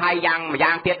ទាំងអស់ហើយ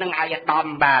យ៉ាងទៀតនឹងឲ្យអាដាម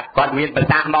បាទគាត់មានប្រ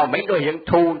សាសន៍មកមិនដូចរឿង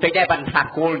ធូរតិចដែរបាទថា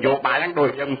គោលយោបាយហ្នឹងដូច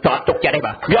យើងចត់ទុកចិត្តទេ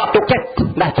បាទយកទុកចិត្ត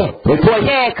ណាស់ចេះព្រោះ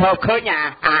ទេឃើញ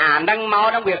អាហ្នឹងមក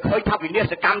ហ្នឹងវាឃើញថាវិនិស្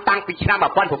សកម្មតាំងពីឆ្នាំ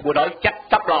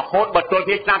1970រហូតមកទល់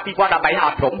ឆ្នាំ2013អ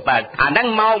ត់ធំបាទអាហ្នឹង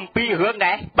មកអំពីរឿង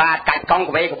ដែរបាទកាច់កង់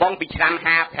កវេកបងពីឆ្នាំ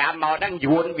55មកហ្នឹង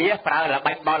យួនវាប្រើល្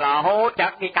បិចមករហូតចា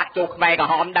ក់គេកាត់ចូលខ្មែរក្រ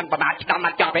ហមដឹងប្រហែលឆ្នាំម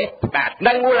កចប់ទេបាទ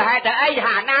នឹងមូលហេតុតែអី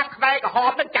ហាណាខ្មែរក្រហ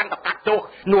មហ្នឹងចាំតែកាត់ចូល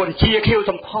នួនជាខៀវ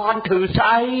សំផនធ្វើស្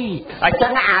អីអញ្ចឹ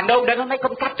ងអានោះដឹងមិន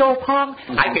កុំកាត់ចូលផង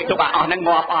ហើយគេទុកអស់ហ្នឹង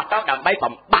ងាប់អស់ទៅដើម្បី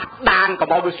បំបត្តិដានកុំ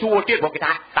ឲ្យវាសួរទៀតព្រោះគេ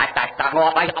ថាតែងា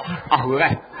ប់ហើយអស់រឿងហើ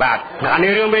យបាទអា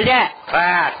នេះរឿងវិញទេ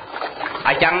បាទអ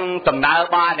អាចឹងដំណើរ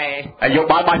បានទេយោ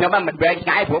បល់របស់ខ្ញុំមិនវែងឆ្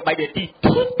ងាយព្រោះ3នាទី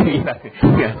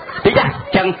តិច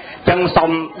ចឹងសូ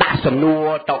មដាក់សំណួរ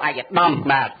ទៅឯកឧត្តម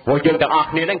បាទព្រោះយើងទាំងអស់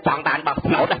គ្នានឹងចង់បានបោះ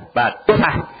ឆ្នោតបាទព្រោះ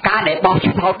ថាការដែលបោះ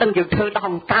ឆ្នោតនឹងយើងធ្វើដល់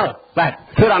អង្កលបាទ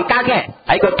ធ្វើដល់អង្កលទេ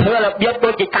ហើយក៏ធ្វើរបៀបដូ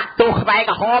ចជាកាត់ទោសក្បែរ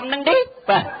ក្រហមហ្នឹងទេ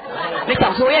បាទនេះច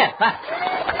ង់សួរទេបាទ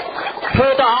ធ្វើ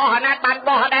ទៅអស់អាណត្តិបាន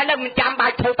បោះដែរនឹងមិនចាំបា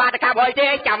ច់ធ្វើបាតកម្មអីទេ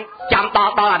ចាំដ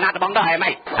ល់អាណត្តិបងទៅហើយមិ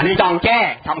នអានេះចង់ចេះ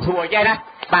ចង់សួរចេះណា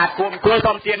បាទគួរ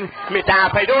សូមទានមេត្តាអ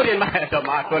ភ័យទោសរៀនបាទសូម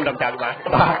អរគុណដល់ចា៎បាទ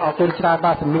អរគុណច្រើន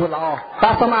បាទសំណួរល្អ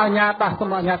បាទសូមអនុញ្ញា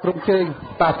តគ្រប់ជើង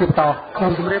បាទជឿបន្តខ្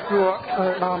ញុំជម្រាបសួរ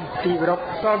ដល់ទីគោរព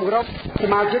សូមគោរពស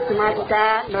មាជិកសមាជិកា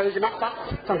នៅគណៈបក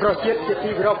សង្គ្រោះជាតិជា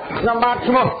ទីគោរពខ្ញុំបាទ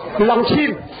ឈ្មោះឡុងឈីម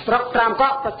ស្រុកត្រាំក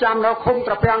ក់ប្រចាំនៅឃុំ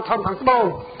ត្រពាំងធំខាងត្បូង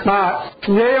បាទ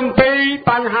និយាយអំពី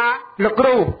បញ្ហាលោកគ្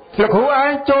រូឯ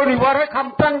ងចូលនិវត្តន៍ឲ្យខំ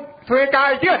ប្រឹងធ្វើការ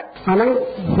អីទៀតអាហ្នឹង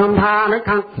ខ្ញុំថាហ្នឹង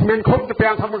ខាងមានឃុំត្រ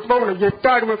ពាំងធំខាងត្បូងនិយាយ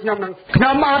តើជាមួយខ្ញុំហ្នឹងខ្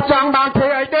ញុំអត់ចង់បានធ្វើ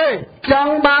អីទេច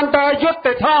ង់បានតែយុត្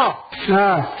តិធម៌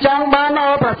ចង់បានឲ្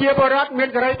យប្រជាពលរដ្ឋមាន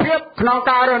សេរីភាពក្នុង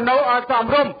ការរស់នៅឲ្យសម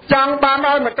រម្យចង់បាន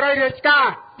ឲ្យមន្ត្រីរាជការ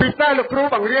ពិសេសលោកគ្រូ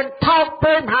បង្រៀនថោក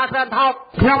ពេកមហាសែនថោក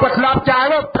ខ្ញុំក៏ធ្លាប់ចាយ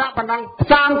ប្រាក់ប៉ុណ្ណឹង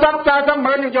30-40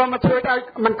ម៉ឺនយកមកធ្វើឲ្យ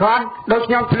មិនគ្រាន់ដូច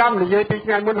ខ្ញុំធ្លាប់និយាយពីថ្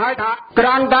ងៃមុនហើយថាក្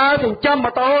រាន់តែចិញ្ចឹម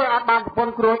ម៉ូតូអត់បានប្រពន្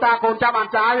ធគ្រួសារកូនចាប់បាន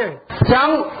ចាយទេចឹង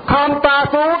ខំតា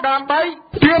ស៊ូដើម្បី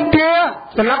ទាមទារ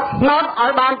ស្លឹកណត់ឲ្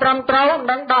យបានត្រឹមត្រូវ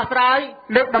និងដោះស្រាយ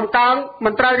លើកតម្កើងម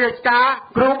ន្ត្រីរាជការ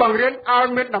គ្រូបង្រៀនឲ្យ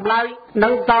មានតម្លៃនិ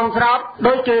ងតាមស្រប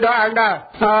ដូចគេដល់ឯងដែរ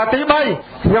ទី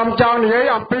3ខ្ញុំចង់និយាយ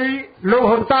អំពីលោក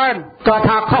ហ៊ុនសែនក៏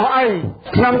ថាខុសអី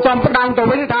ខ្ញុំចង់ផ្ដាំទៅ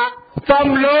វិញថាសូម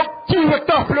លោកជីវ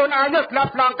ទោសខ្លួនឯងនេះក្លា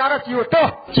ប់ឆ្លងកាត់ជីវទោស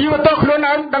ខ្លួន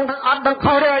ឯងដឹងអត់ដឹង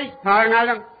ខុសទេអីហើយថ្ងៃហ្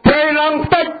នឹងពេលឡើង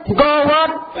តិចក៏វត្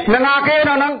តនឹងអាគេ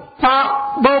នៅហ្នឹងថា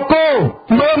បូកូ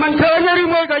មើលមិនឃើញឬ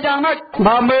មួយក៏យ៉ាងម៉េច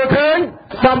បើមើលឃើញ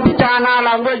សូមពិចារណា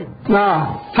ឡើងវិញ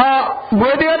ថាមួ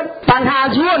យទៀតបញ្ហា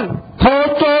យួនធ្វើ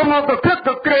ចូលមកក៏ក្រឹក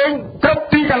ក៏ក្រែងគ្រប់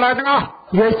ទីកន្លែងទាំងអស់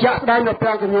និយាយចាក់ស្ដែងនៅប្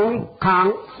រាំងកញ្ញាខាង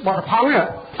បតផង់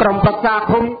ក្រុមប្រឹក្សា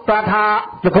ឃុំគាត់ថា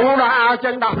លោកគ្រូដល់ឲ្យ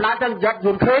ចេញដល់ផ្លាតទៅយក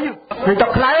យួនឃើញហើយទៅ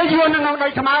ខ្លាយយួននៅដី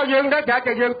ខ្មៅយើងដែរតែ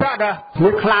គេយើងប្រាក់ដែរ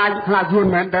នេះខ្លាយយួន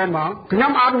មែនទេហ្មងខ្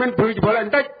ញុំអត់មានព្រួយច្បល់អីប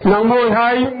ន្តិចក្នុង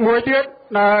មួយទៀត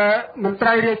មន្ត្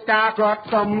រីរាជការគាត់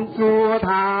សុំសួរ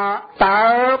ថាតើ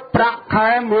ប្រាក់ខែ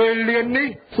1លាននេះ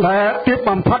ដែលទាប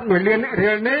បំផុត1លាន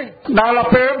រៀលនេះដល់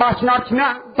ពេលបោះឆ្នោតឈ្នះ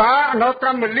តើនៅត្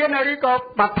រឹម1លានឬក៏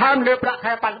បន្ថែមលើប្រាក់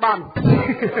ខែបច្ចុប្បន្ន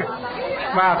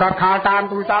បាទគាត់ខលតាម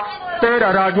ទូរស័ព្ទពេលដ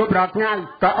ល់យប់ដល់ថ្ងៃ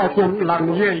ក៏ឲ្យខ្ញុំឡើង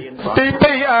និយាយទី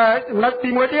2ចំណុចទី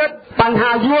1ទៀតបញ្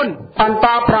ហាយួនអន្ត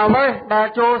រប្រវេសន៍ដែល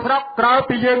ចូលស្រុកក្រោយ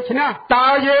ពីយើងឈ្នះតើ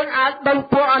យើងអាចដេញ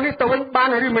ពួកអានេះទៅវិញបាន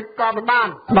ឬមិនក៏មិនបាន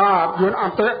បាទយួនអ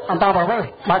ន្តរប្រវេសន៍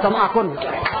បាទសូមអរគុណ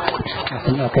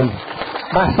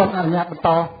បាទសូមអនុញ្ញាតបន្ត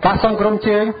បាទសូមក្រុម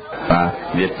ជើងបាទ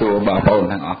វាសួរបងប្អូន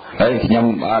ទាំងអស់ហើយខ្ញុំ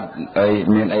អត់អី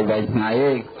មានអីវែងថ្ងៃ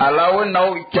ទេឥឡូវនៅ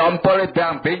ចំពលទាំ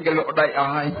ងពីរក៏លក់ដីអ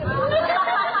ស់ហើយ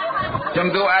ខ្ញុំ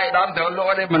ទូឯកឧត្តមត្រូវល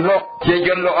ក់ទេមិនលក់ជាយ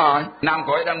ន្តលក់អស់ហើយណាំ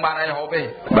ក្រោយដឹងបានអីហូបទេ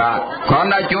បាទគ្រាន់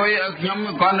តែជួយខ្ញុំ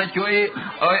គ្រាន់តែជួយ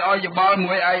ឲ្យយោបល់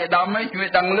មួយឯកឧត្តមឯងជួយ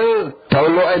ដឹងលឺត្រូវ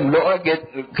លក់អីមិនលក់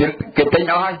គេទិញ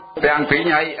អស់ហើយទាំងពីរ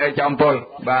ហើយចំពល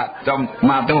បាទចំ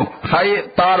មកទូហើយ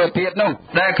តទៅទៀតនោះ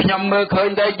ដែលខ្ញុំមើលឃើញ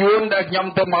តែយួនដែលខ្ញុំ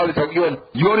ទៅមកស្រុក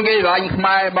យួនគេឡាញ់ខ្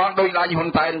មែរបងដូចឡាញ់ហ៊ុន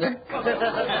សែនទេ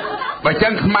បើចឹ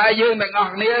ងខ្មែរយើងទាំងអ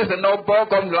ស់គ្នាសនោព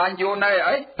កុំឡាញ់យួនអី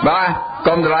បាទ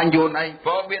កុំឡាញ់យួនអីព្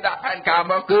រោះវាដាក់ផែនការ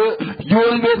មកគឺយួ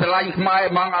នវាស្រឡាញ់ខ្មែរ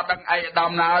ហ្មងអត់ដឹងឯកឧត្ត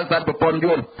មណាសិតប្រពន្ធ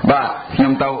យួនបាទខ្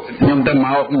ញុំទៅម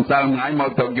កម្សិលថ្ងៃម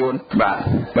កទៅយួនបាទ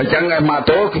បើចឹងឯមក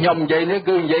ទៅខ្ញុំនិយាយនេះ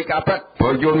គឺនិយាយការពិតព្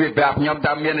រោះយួនវាប្រាប់ខ្ញុំ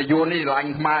ថាមានយួននេះស្រឡាញ់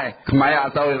ខ្មែរអ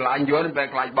ត់ទៅស្រឡាញ់យួនពេល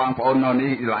ខ្លាចបងប្អូននៅ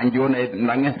នេះស្រឡាញ់យួនអីហ្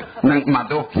នឹងមក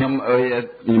ទៅខ្ញុំ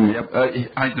ជំរាប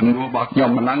ឲ្យសំណួររបស់ខ្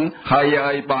ញុំហ្នឹងហើ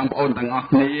យបងប្អូនទាំងអស់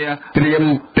គ្នាត្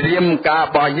រៀមការរ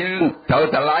បស់យើងត្រូវ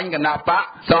ស្រឡាញ់គណៈបក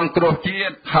សង្គ្រោះជា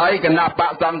តិហើយគណៈប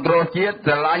កសង្គ្រោះជាតិ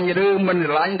ស្រឡាញ់ឬមិន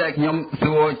ស្រឡាញ់ដែលខ្ញុំ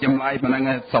សួរចម្លើយប៉ុណ្ណឹង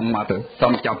សុំមកទៅ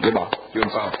សុំចាប់របស់ជូន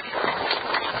បង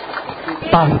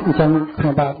បាទអញ្ចឹងខ្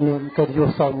ញុំបាទមានកិត្តិយស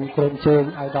សូមក្រុមជើង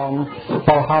ឲ្យដល់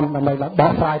បោះហំដើម្បី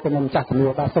បោះស្រាយទៅនឹងចាស់ជំនួ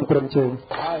សបាទសូមក្រុមជើង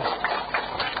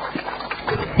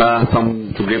បាទសូម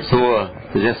ជម្រាបសួរ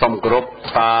ជាសូមគោរព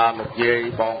តាលោកយាយ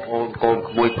បងប្អូនកូន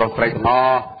ក្មួយប្រុសស្រីទាំងអ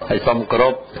ស់ហើយសូមគោរ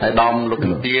ពឲ្យដំលោក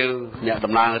ជំទាវ អ្នក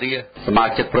តំណាងរាស្ត្រសមា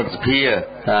ជិកព្រឹទ្ធសភា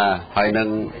ហើយនឹង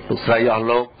លោកស្រីអស់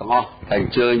លោកទាំងអស់ហើយអ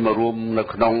ញ្ជើញមករួមនៅ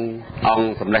ក្នុងអង្គ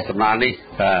សម្ដែងសម្ដាននេះ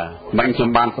មិញខ្ញុំ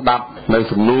បានស្ដាប់នៅ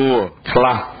សំណួរខ្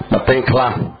លះមតិខ្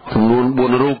លះចំនួន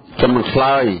4រូបខ្ញុំនឹងឆ្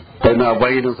លើយទៅនៅអ្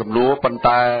វីនឹងសំណួរប៉ុន្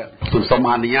តែខ្ញុំសូម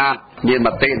អនុញ្ញាតមានម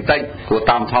តិបន្តិចព្រោះ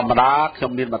តាមធម្មតាខ្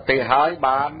ញុំមានមតិហើយ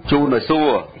បានជូនឲ្យសួរ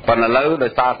ប៉ុន្តែឥឡូវដោ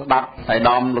យសារស្ដាប់ឯកឧត្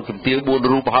តមលោកជំទាវ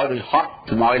4រូបហើយដូចហត់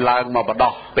ខ្ញុំឲ្យឡើងមកប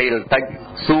ដោះពេលបន្តិច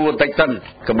សួរបន្តិចសិន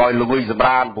កុំឲ្យល្ងុយសម្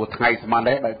រានព្រោះថ្ងៃស្មាន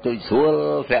ដែរបើជួយស្រួល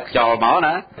ធ្លាក់ខ្យល់មក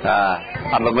ណា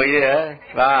អត់ល្ងុយទេ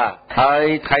បាទហើយ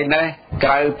ថ្ងៃនេះក្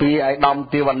រៅពីឯកឧត្តម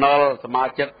ទាវណ្ណុលសមា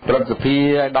ជិកព្រឹទ្ធសភា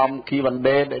ឯកឧត្តមគីវ៉ាន់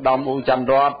ដេតឯកឧត្តមអ៊ូច័ន្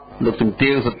ទរតលោកជំ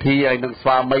ទាវសុធីហើយនឹងស្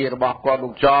វាមីរបស់គាត់លោ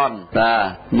កចន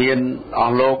មានអ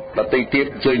ស់លោកដទៃទៀត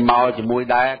ជួយមកជាមួយ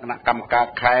ដែរគណៈកម្មការ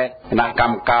ខេត្តគណៈក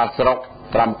ម្មការស្រុក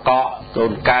5កកកូ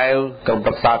នកែវក្រុមប្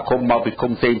រឹក្សាឃុំមកពី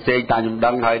ឃុំផ្សេងៗតាមខ្ញុំ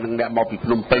ដឹងហើយនឹងអ្នកមកពីភ្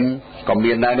នំពេញក៏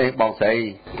មានដែរនេះបងស្រី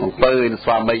បងពើនិងស្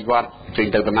វាមីគាត់ចេញ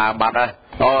ទៅដំណើរបាត់ហើយ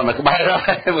នៅក្បែរ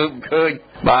ហើយមើលមិនឃើញ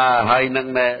បាទហើយនឹង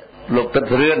លោកទឹក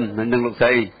រឿននិងលោកស្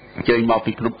រីជើញមក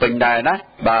ពីភ្នំពេញដែរណា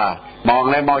បាទមក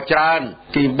នេះមកច្រើន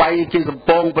គេវាយគេកំ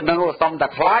ពងប៉ុណ្ណឹងសំតែ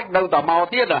ខ្លាចនៅតែមក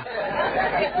ទៀតណា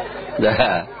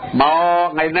មក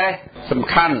ថ្ងៃនេះសំ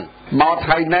ខាន់មកថ្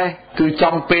ងៃនេះគឺ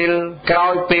ចំពេលក្រោ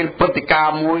យពេលព្រឹត្តិការ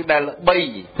ណ៍មួយដែលល្បី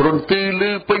រន្ទឺ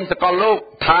ឮពេញសកលលោក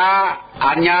ថា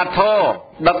អាជ្ញាធរ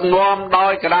ដឹកនាំដោ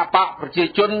យគណៈបកប្រជា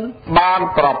ជនបាន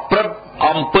ប្រព្រឹត្ត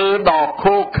អំពើដ៏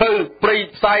ឃោរឃៅព្រៃ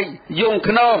ផ្សៃយង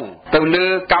ខ្នងទៅលើ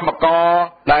កម្មករ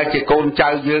ដែលជាកូនចៅ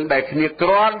យើងដែលគ្នាគ្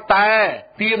រាន់តែ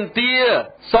ទាមទារ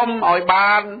សុំឲ្យ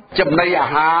បានចំណីអា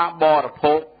ហារបរិ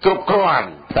ភោគគ្រប់គ្រាន់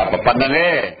តែប៉ុណ្្នឹង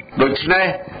ឯងដូច្នេះ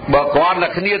បើគ្រាន់តែ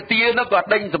គ្នាទានោះក៏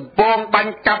ដេញសម្ពងបា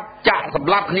ញ់កាប់ចាក់ស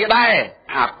ម្លាប់គ្នាដែរ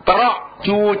អាក្រក់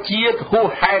ជួជាតិហួស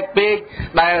ហេតុពេក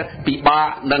ដែលពិបាក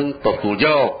នឹងទទួលយ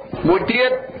កមួយទៀ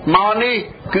តមកនេះ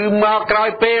គឺមកក្រោយ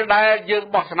ពេលដែលយើង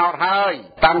បោះឆ្នោតហើយ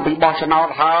តាំងពីបោះឆ្នោត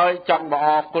ហើយចង់មកអ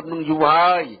រគុណនឹងយូរ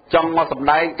ហើយចង់មកសម្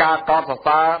ដែងការកោតសរ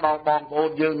សើរដល់បងប្អូន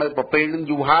យើងនៅប្រពេលនឹង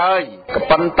យូរហើយក៏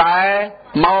ប៉ុន្តែ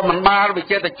មកមិនបានវា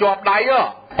ចេះតែជាប់ដៃ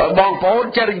បងប្អូន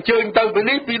ចេះអញ្ជើញទៅពី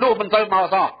នេះពីនោះមិនទៅមក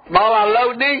សោះដល់ឥឡូវ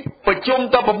នេះប្រជុំ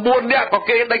ទៅ9នាក់ក៏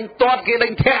គេដេញទាត់គេដេ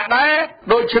ញធាក់ដែរ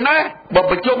ដូច្នេះបើ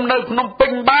ប្រជុំនៅភ្នំពេ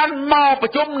ញបានមកប្រ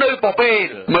ជុំនៅប្រពេល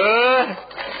មើល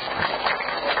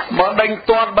មកដេញ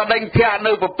ទាត់មកដេញធាក់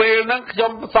នៅប្រពេលហ្នឹងខ្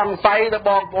ញុំសង្ស័យដល់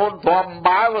បងប្អូនព្រម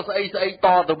បើស្អីត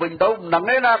ទៅវិញទៅមិនដឹង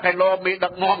ទេណាកែលោមេដឹ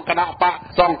កនាំគណៈបក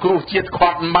សង្គ្រោះជាតិខា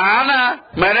ត់បានណា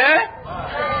មែនទេ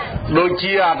ដូច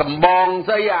ជាអាដំបង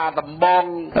ស្អីអាដំប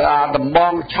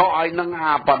ងឆក់ឲ្យនឹង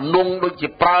អាបនុងដូចជា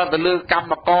ប្រើទៅលើកម្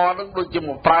មករនឹងដូចជាម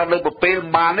កប្រើនៅប្រពេលមិ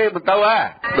នបានទេមិនទៅហ៎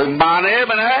ដូចមិនបានទេ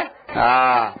មែនទេ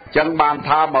ចឹងបាន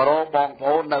ថាមករកបងប្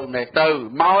អូននៅនេះទៅ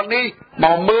មកនេះម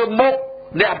កមើលមុខ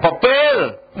អ្នកប្រពេល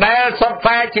ដែលសុទ្ធ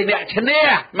តែជាអ្នកឈ្នះ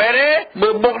មែនទេមើ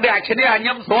លមុខអ្នកឈ្នះ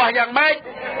ញឹមស្រស់យ៉ាងម៉េច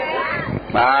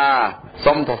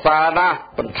សូមសរសើរណាស់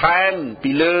បន្ថែម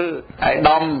ពីលើឯកឧត្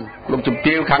តមលោកជំ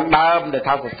ទាវខាងដើមដែល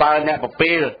ថាសរសើរអ្នកប្រ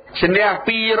ពេលឈ្នះ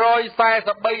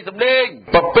243សម្លេង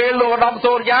ប្រពេលលោកឧត្តម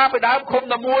សូរិយាពីដើមឃុំ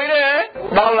តែមួយទេ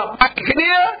ដល់បាច់គ្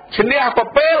នាឈ្នះប្រ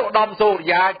ពេលឧត្តមសូរិ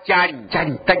យាចាញ់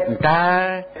តិចតែ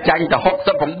ចាញ់តែ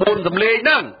69សម្លេងហ្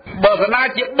នឹងបើកណា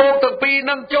ជាបូកទាំងពីរហ្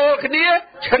នឹងចូលគ្នា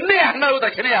ឈ្នះនៅតែ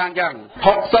ឈ្នះអញ្ចឹង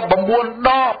69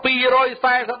ដក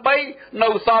243នៅ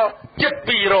សល់ជិត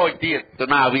200ទៀតទៅ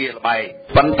ណាវាល្បែង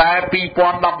ប៉ុន្តែ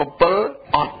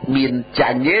2017អត់មានចា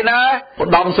ញ់ទេណាឧ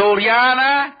ត្តមសូរិយា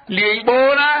ណាលាយបូ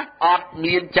ណាអត់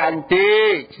មានចាញ់ទេ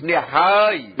ឈ្នះហើ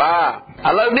យបាទ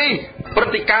ឥឡូវនេះព្រឹ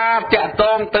ត្តិការណ៍តាក់ទ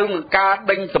ងទៅនឹងការ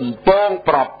ដេញសម្ពង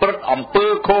ប្រព្រឹត្តអំពើ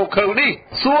ឃោរឃៅនេះ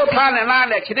សួរថាអ្នកណា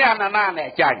អ្នកឈ្នះអ្នកណាអ្នក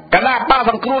ចាញ់គណៈបក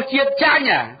សង្គ្រោះជាតិចាញ់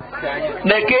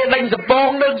ដែលគេដេញសម្ពង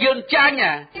នឹងយើងចាញ់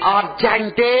អត់ចាញ់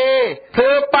ទេធ្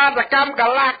វើបាតកម្មក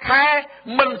ន្លះខែ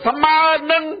មិនស្មើ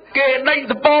នឹងគេដេញ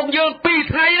សម្ពងយើង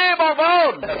2ថ្ងៃទេបងប្អូ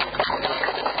ន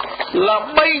ល្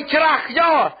បីច្រាស់ខ្យ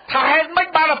ល់ថាហេតុម៉េច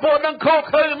បានពួកនឹងខោ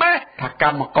ខើម៉េះថាក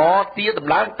ម្មករទាត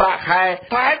ម្លើងប្រាក់ខែ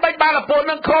ថាហេតុម៉េចបានពួក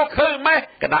នឹងខោខើម៉េះ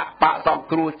គណៈបកសង្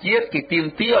គ្រោះជាតិគេទាម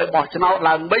ទារឲ្យបោះឆ្នោត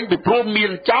ឡើងវិញពីព្រោះមា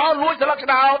នចោលលួចស្លឹក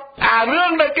ឆ្នោតអារឿ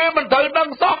ងដែលគេមិនត្រូវដឹង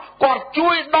សោះគាត់ជួ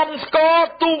យដំស្គរ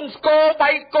ទូងស្គរបៃ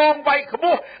កងបៃក្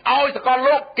បោះឲ្យសកល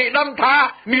លោកគេដឹងថា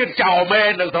មានចោលមែន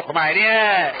នៅស្រុកខ្មែរ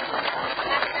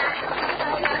នេះ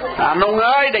អានោះ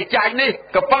ហើយដែលចាញ់នេះ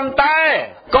ក៏ប៉ុន្តែ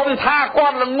កុំថាគា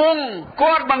ត់ល្ងង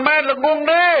គាត់មិនមែនល្ងង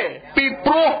ទេពី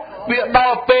ព្រោះ វាដ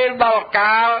ល់ពេលដល់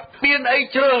កាលមានអី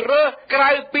ជ្រើសរើសក្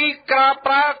រៅពីការ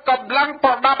ប្រើកម្លាំងប្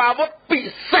រដាប់អាវុធពិ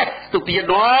សេសទៅទៀត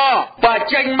នោះបើ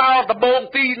ចេញមកដំបូង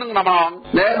ទីនឹងហ្មង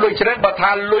ណែដូចជ្រេតបើ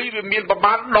ថាលុយវាមានប្រ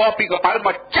មាណដល់ពីកប៉ាល់ម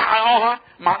កចាក់អស់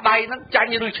មកដៃនឹងចា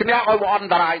ញ់ឬឈ្នះឲ្យវាអន្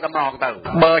តរាយដំណងទៅ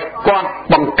បើគាត់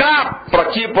បង្ក្រាបប្រ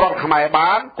ជាពលរដ្ឋខ្មែរ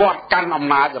បានគាត់កាន់អំ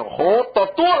ណាចរហូតទ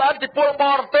ទួលអធិបុលប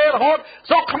រទេសរហូត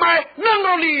ស្រុកខ្មែរនឹង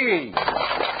រលាយ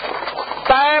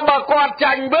តែបើគាត់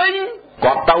ចាញ់វិញ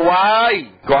គាត់ទៅហើយ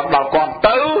គាត់ដល់គាត់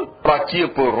ទៅប្រជា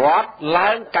ពលរដ្ឋឡើ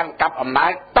ងកាន់កាប់អំណា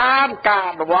ចតាមការ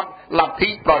អនុវត្តលទ្ធិ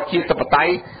ប្រជាធិបតេ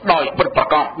យ្យដោយពិតប្រា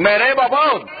កដមែនទេបងប្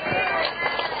អូន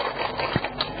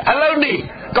ឥឡូវនេះ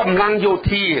កម្លាំងយោ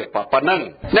ធាប៉ុណ្ណឹង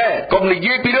ណែកុំនិ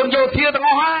យាយពីរឿងយោធាទាំង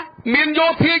អស់ហ่าមានយោ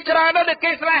ធាច្រើនណាស់ដែល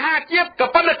គេស្នេហាជាតិក៏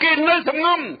ប៉ុន្តែគេនៅស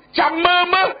ងំចាំមើ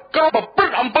លក៏ប្រព្រឹ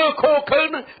ត្តអំពើខុសខើ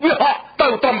នឹងវាហក់ទៅ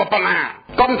ត្រឹមប៉ុណ្ណា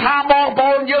កុំថាបងប្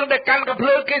អូនយើងដែលកាន់កំភ្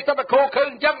លើគេសិតតែខុសខើ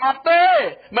អញ្ចឹងអត់ទេ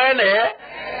មែនទេ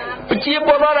ប្រជាព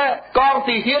លរដ្ឋកង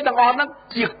ទាហានទាំងអស់ហ្នឹង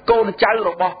ជាកូនចៅរ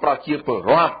បស់ប្រជាពល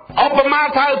រដ្ឋឧបមា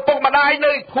ថាឪពុកម្ដាយ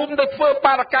នៅភូមិទៅធ្វើ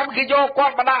បាតកម្មគេយកគា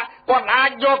ត់ម្ដាយគាត់អាច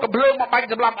យកកំភ្លើមកបាញ់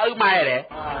សម្លាប់ឪម៉ែទេ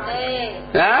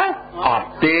ណាអត់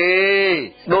ទេ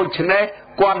ដូច្នេះ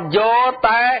គាត់យក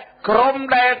តែក្រុម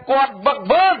ដែលគាត់វឹក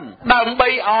វើដើម្បី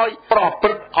ឲ្យប្រព្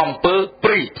រឹត្តអំពើព្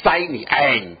រីផ្សៃនេះ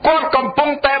ឯងគាត់កំពុង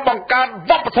តែបង្កើត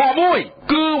វប្បធម៌មួយ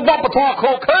គឺវប្បធម៌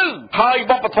ខុសខើហើយ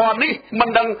វប្បធម៌នេះមិន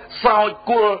ដឹងសោច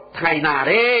គល់ថ្ងៃណា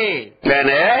ទេមែ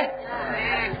នទេ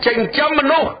ចិញ្ចឹមម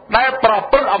នុស្សដែលប្រ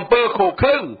ព្រឹត្តអំពើខុស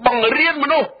ខើបង្រៀនម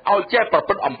នុស្សឲ្យចេះប្រ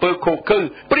ព្រឹត្តអំពើខុសខើ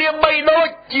ប្រៀបបីដូច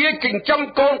ជាចិញ្ចឹម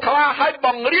កូនខ្លាហើយប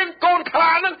ង្រៀនកូនខ្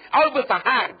លានឹងឲ្យវាសា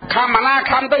ហាវខំណា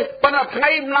ខំទៅប៉ុន្តែថ្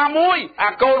ងៃណាមួយ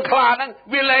អាកូនខ្លានឹង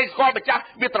វាលែងស្គាល់ម្ចាស់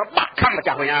វាត្របាក់ខំម្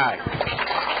ចាស់វិញហើយ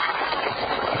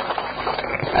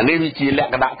អានេះវាជាល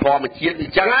ក្ខណៈធម្មជាតិអ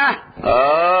ញ្ចឹងណា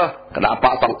គណៈប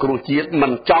កសង្គ្រោះជាតិមិ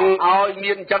នចង់ឲ្យ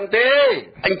មានអញ្ចឹងទេ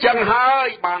អញ្ចឹងហើយ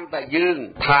បានតែយើង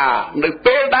ថានៅ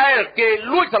ពេលដែលគេ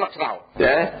លួចស្លឹកឆ្នោត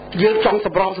យើងចង់ស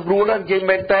ម្រងសម្រួលនិយាយ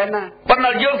មែនតើណាប៉ុន្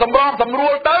តែយើងសម្រងសម្រួ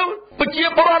លទៅប្រជា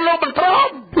ពលរដ្ឋលោកមិនព្រម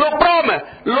លោកព្រម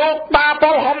លោកបាព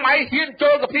លហុំអីហ៊ានចូ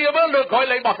លសភាមើលលើក្រោយ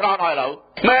លេងបោះឆ្នោតឲ្យឥឡូវ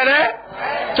មែនទេ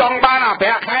ចង់បានអាប្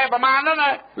រាក់ខែប្រមាណហ្នឹង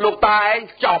ណាលោកតាឯង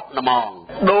ចប់ហ្មង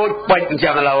ដូចពេជ្រអញ្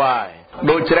ចឹងឥឡូវហើយ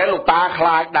ដូចជ្រែលោកតាខ្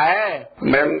លាចដែរ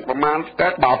មិនប្រមាណកើ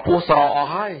តបើពោះស្រកអស់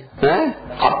ហើយណា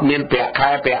អត់មានប្រាក់ខែ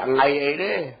ប្រាក់ថ្ងៃអី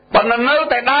ទេប៉ុន្តែនៅ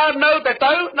តែដើរនៅតែ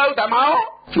ទៅនៅតែមក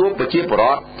ជួបប្រជាពលរ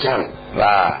ដ្ឋចឹង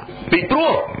បាទពីព្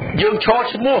រោះយើងឈរ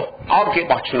ឈ្មោះឲ្យគេ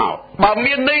បោះឆ្នោតបើ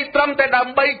មានន័យត្រឹមតែដើ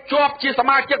ម្បីជាប់ជាស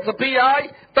មាជិកសភាហើយ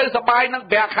ទៅសបាយនឹង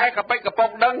ប្រាក់ខែកប៉ិចកប៉ុក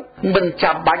ដឹងមិន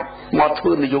ចាំបាច់មកធ្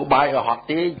វើនយោបាយឲ្យហត់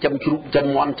ទេចំជ្រូកចំ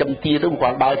មាន់ចំទាទៅគា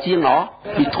ត់ដើរជាងណោះ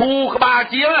ពីធូរក្បាល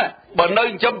ជាងបើនៅ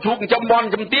ចំជ្រូកចំមាន់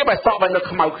ចំទាបែរសក់បែរនៅ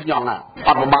ខ្មៅខ្ញងអ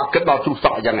ត់ពិបាកគិតដល់ជ្រូកស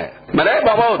ក់អញ្ចឹងមែនទេប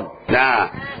ងប្អូនណា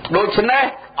ដូច្នេះ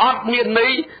អត់មានន័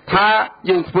យថា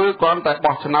យើងធ្វើគ្រាន់តែ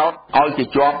បោះឆ្នោតឲ្យគេ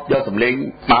ជាប់យកសម្លេង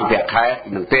បានប្រាក់ខែ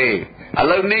នឹងទេឥ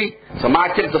ឡូវនេះសមា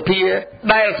ជិកសភា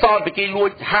ដែលសល់ពីគេលួច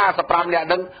55នាក់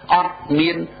ហ្នឹងអត់មា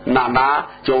នណា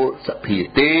ចូលសភា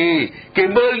ទេគេ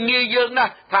មើលងាយយើងណា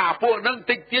ថាពួកហ្នឹង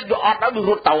តិចទៀតវាអត់ដល់វា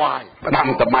រត់ទៅហើយផ្ដាំ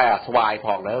តម៉ែអាស្វាយផ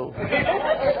ងទៅ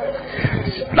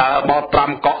ដើរមក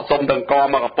5កក់សុំទាំងក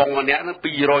មកកំប៉ុងម្នាក់ហ្នឹង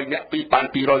200នាក់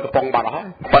200កំប៉ុងបាត់ហើយ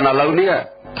ប៉ុន្តែឥឡូវនេះ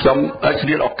ខ្ញុំឆ្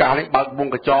លៀតឱកាសនេះបើកវង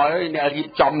កញ្ចឲ្យអ្នករៀប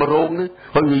ចំរោងនេះ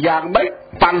ហើយយ៉ាងម៉េច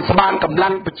ប៉ាន់ស្មានកម្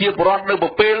លាំងប្រជាពលរដ្ឋនៅប្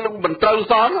រពេលនឹងមិនត្រូវ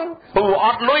សោះព្រោះអ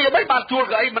ត់លុយអ្វីបានជួល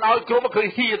កៅអីមិនឲ្យគ្រប់ឃើញ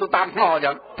ហ៊ីទៅតាមថ្នល់អញ្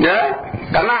ចឹងណា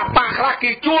កណាប៉ះខ្លះគេ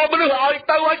ជួលមនុស្សឲ្យ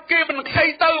ទៅឲ្យគេមិនខៃ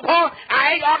ទៅផងឯ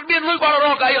ងអត់មានលុយគាត់រ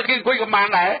កកៅអីឲ្យគេអង្គុយកំាន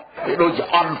ដែរដូចជា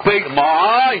អន់ពេកហ្មង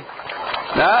ហើយ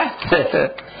ណា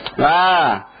បា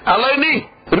ទឥឡូវនេះ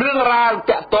រឿងរ៉ាវ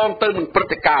តាក់ទងទៅនឹងព្រឹ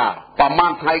ត្តិការណ៍ប្រហែ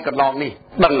លថ្ងៃកន្លងនេះ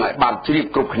ដឹងហើយបានជ្រាប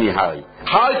គ្រប់គ្នាហើយ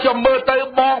ខ្ញុំមើលទៅ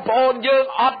បងប្អូនយើង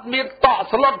អត់មានតក់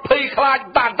ស្លុតភ័យខ្លាច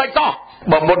តាន់តិចសោះ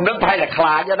បើមុននឹងប្រហែលតែខ្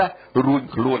លាចណារួច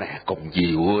ខ្លួនកុំយី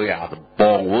អើយអាតំព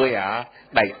ងអើយអា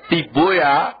ដៃទីបអើយ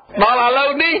អាដល់ឥឡូវ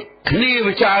នេះគ្នា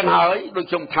វាច្រើនហើយដូច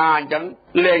ខ្ញុំថាអញ្ចឹង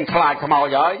លេងខ្លាចខ្មោ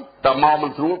ចហើយតែមកមិ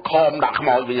នស្រួលខំដាក់ខ្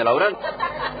មោចវិញឥឡូវហ្នឹង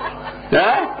ណា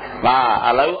បាទ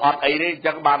ឥឡូវអត់អីទេអញ្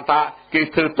ចឹងបានថាគេ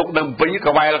ធ្វើទុកនៅវិញក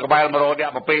វែល100នា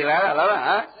ក់ប្រពេលហើយឥឡូវណា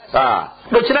បាទ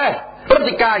ដូច្នេះព្រឹត្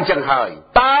តិការណ៍អញ្ចឹងហើយ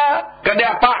តើគណៈ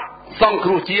បកសង្គ្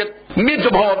រោះជាតិមាន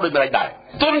ចំហដូចម្តេចដែរ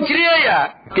ទុនជ្រាយ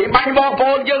គេបាញ់បងប្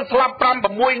អូនយើងស្លាប់5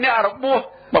 6នាក់របួស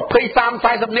20 30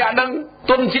 40នាក់ហ្នឹង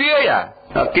ទុនជ្រាយ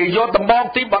គេយកដំបង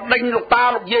ទីបដិញលោកតា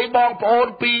លោកយាយបងប្អូន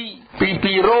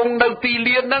ពីរោងនៅទី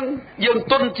លានហ្នឹងយើង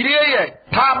ទុនជ្រាយ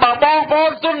ថាបើបងប្អូ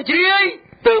នទុនជ្រាយ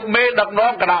ទើបមេដឹក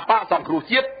នាំគណៈបកសង្គ្រោះ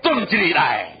ជាតិទុនជ្រាយ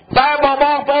ដែរតែប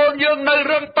ងប្អូនយើងនៅ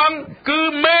រឹងប៉ឹងគឺ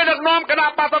មេដឹកនាំគណៈ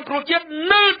បកសង្គ្រោះជាតិ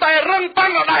នៅតែរឹងប៉ឹ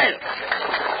ងដដែល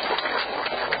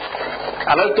ឥ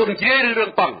ឥឡូវទុនជ្រាយឬរឿ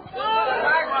ងប៉ង់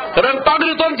ឬ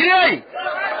ទុនជ្រាយ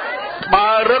បើ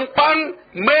រឿងប៉ង់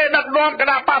មេដឹកនាំគ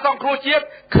ណៈបកសង្គ្រោះជាតិ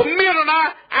គ្មាននរណា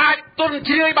អាចទុន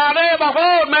ជ្រាយបានទេបងប្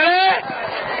អូនមែនទេ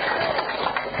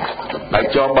តែ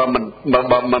ចុះបើមិន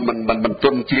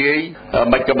ទុនជ្រាយ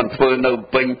មិនក៏មិនធ្វើនៅ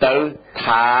ពេញទៅ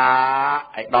ថា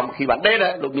ឯកឧត្តមខីវ៉ាន់ដេណា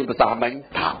លោកមានប្រសាសន៍មិញ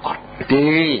ថាអត់ទេ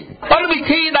បើវិ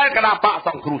ធីដែលគណៈបកស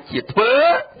ង្គ្រោះជាតិធ្វើ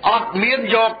អត់មាន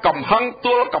យកកំហឹងទ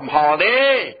ល់កំហល់ទេ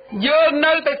យើង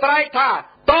នៅតែស្រែកថា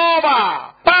តបា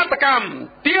បាតកម្ម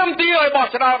ទៀមទាឲ្យបោះ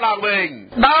ឆ្នោតឡើងវិញ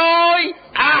ដោយ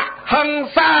អហិង្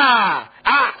សា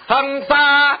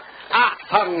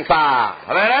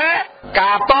មែនទេ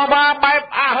ការតបាបែប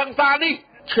អហិង្សានេះ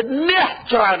ឈ្នះ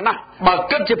ច្រើនណាស់បើ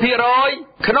គិតជាភាគរយ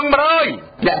ក្នុង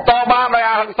100អ្នកតបាដោយ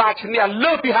អហិង្សាឈ្នះ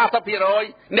លើសពី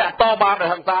 50% អ្នកតបាដោយ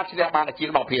ហិង្សាឈ្នះបានជាង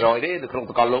 10% ទេនៅក្នុង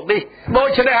សកលលោកនេះដូ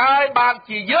ច្នេះហើយបាន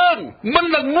ជាយើងមិន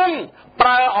ល្ងងប្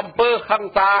រើអំពើហិ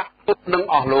ង្សាទុកនឹង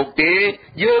អស់លោកទេ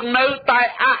យើងនៅតែ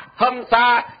អហិង្សា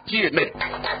ជានិច្ច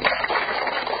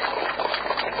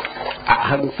អ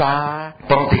ហិង្សា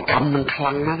ប្រតិកម្មនឹងខ្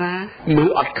លាំងណាស់ណាមើល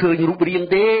អត់ឃើញរូបរាង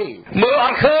ទេមើលអ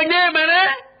ត់ឃើញទេមែនទេ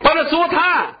ប៉ុន្តែសួរថា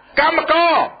កម្មក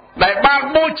រដែលបាន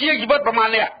បូជាជីវិតប្រមាណ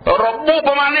នេះរបួស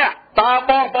ប្រមាណនេះតើ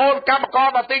បងប្អូនកម្មករ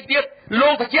ដទៃទៀតលោ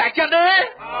កត្រជាក់ចិត្តទេ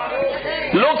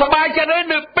លោកសប្បាយចិត្តទេ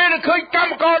នៅពេលឃើញកម្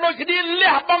មករដូចគ្នា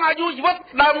លះបង់អាយុជីវិត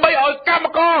ដើម្បីឲ្យកម្ម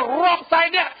កររាប់សែន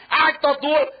នេះអាចទ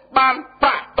ទួលបានប្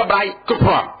រាក់កម្រៃគ្រប់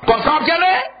គ្រាន់គាត់ស្ងប់ចិត្ត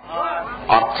ទេ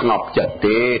អត់ស្ងប់ចិត្ត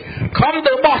ទេខំ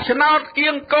ទៅបោះឆ្នោតគៀ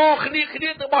ងកគ្នា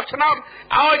ទៅបោះឆ្នោត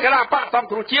ឲ្យគណៈបកសង្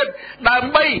គ្រោះជាតិដើ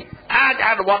ម្បីអាច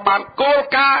អនុវត្តបានគោល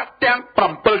ការណ៍ទាំង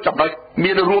7ចំណុច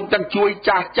មានរួមទាំងជួយ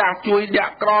ចាស់ជួយអ្នក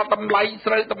ក្រតម្លៃ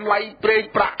ស្រូវតម្លៃប្រេង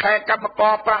ប្រាក់ខែកម្មក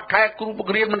រប្រាក់ខែគ្រូប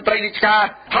ង្រៀនមន្ត្រីរាជការ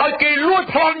ហើយគេលួច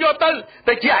ប្លន់យក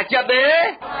ទៅជាអាចិតទេ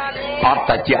អត់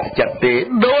តែជាអាចិតទេ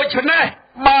ដូច្នេះ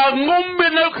បើងុំវា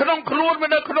នៅក្នុងខ្លួនវា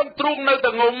នៅក្នុងទ្រូងនៅ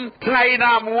តែងុំថ្ងៃ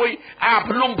ណាមួយអា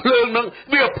ភ្លុងភ្លើងនឹង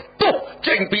វាផ្ទុះ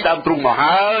ចេញពីដើមទ្រូងមក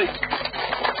ហើយ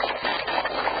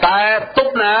តែទ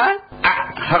ប់ណាអ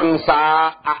ហិង្សា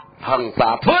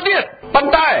ធ្វើទៀតប៉ុ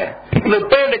ន្តែនៅ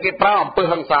ពេលដែលគេប្រើអំពើ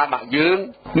ហិង្សាដាក់យើង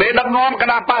មេដឹកនាំគ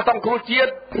ណៈបកសង្គ្រោះជាតិ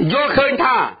យល់ឃើញ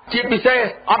ថាជាពិសេស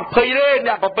អត់ភ័យទេ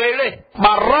អ្នកប្រពេលទេ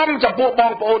បារម្ភចំពោះប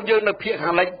ងប្អូនយើងនៅភាគ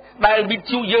ខាងលិចដែលវិទ្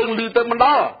យុយើងឮទៅមិនដ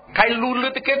ល់ខៃលូ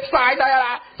ទៅគេផ្សាយដែរ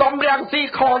សំរាំងស៊ី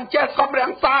ខនចេះសំរាំ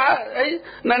ងសាអី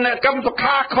នៅកម្មសុ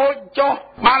ខាខូចចុះ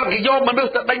បានគេយកមនុស្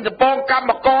សទៅដេញសពងកម្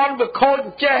មករវាខូច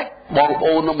ចេះបងប្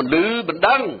អូននោះមិនឮមិន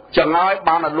ដឹងចឹងហើយ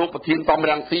បានឲ្យលោកប្រធានសំ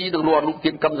រាំងស៊ីនិងលោកអនុប្រ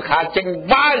ធានកម្មសុខាចេញ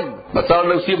វាយបើសិន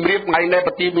នៅសៀមរាបថ្ងៃនេះ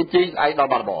ប្រទីមានជ័យស្អែកដ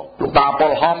ល់បាត់បងលោកតាព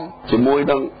លហំជាមួយ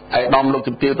នឹងឯកឧត្តមលោក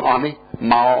ជំទាវទាំងអស់នេះ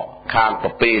មកខាងប្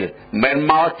រពេលមិន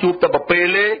មកជួបតែប្រពេល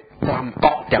ទេ5ក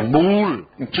ក់ទាំងមូល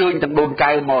អញ្ជើញទាំងដូន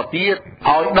កែវមកទៀត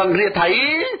ឲ្យដឹងរៀបថៃ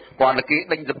គាត់តែគេ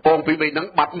ដេញសពងពី3ហ្នឹង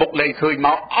បាត់មុខលេងឃើញម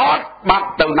កអត់បាត់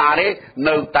ទៅណាទេ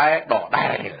នៅតែដដែ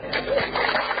ល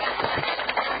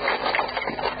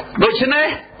ដូច្នេះ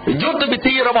យុទ្ធវិ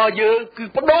ធីរបស់យើងគឺ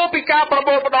បដូរពីការប្រ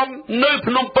មូលផ្ដុំនៅ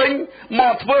ភ្នំពេញម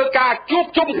កធ្វើការជួប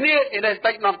ជុំគ្នាឯនេះ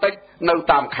តិចណាស់តិចនៅ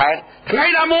តាមខេត្តថ្ងៃ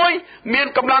ណាមួយមាន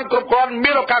កម្លាំងគ្រប់គ្រាន់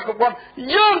មានឱកាសគ្រប់គ្រាន់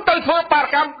យើងទៅធ្វើបាត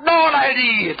កម្មដល់ឯ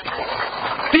នេះ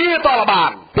ទីតលបា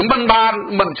ន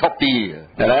មិនឈប់ទី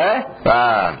ណាបា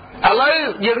ទឥឡូវ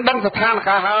យើងដឹងស្ថាន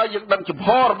ភាពហើយយើងដឹងចំហ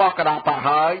របស់គណៈបក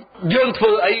ហើយយើងធ្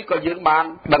វើអីក៏យើងបាន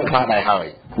ដឹងខ្លះដែរហើយ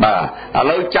បាទឥ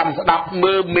ឡូវចាំស្ដាប់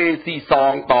មើលមេស៊ីស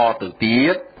ងតទៅទៀ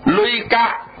តលុយកា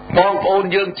ក់បងប្អូន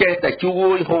យើងចេះតែជួ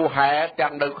យហូហែ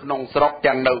ទាំងនៅក្នុងស្រុក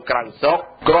ទាំងនៅក្រៅស្រុក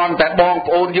គ្រាន់តែបង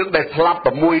ប្អូនយើងដែលស្លាប់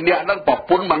6នាក់ហ្នឹងប្រ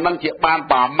ពន្ធមិននឹងជាបាន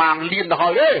ប្រមាណលានទៅហើ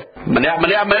យទេម្នាក់មែន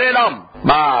ទេដល់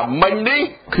បាទមិញនេះ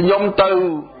ខ្ញុំទៅ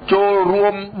ចូលរួ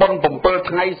មបុណ្យ7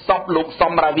ថ្ងៃសពលោក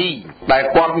សំរាវីដែល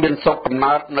គាត់មានស្រុកកំ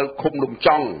ណើតនៅឃុំលំច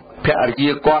ង់ភរិយា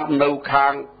គាត់នៅខា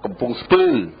ងកំពង់ស្ពឺ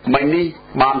មិញនេះ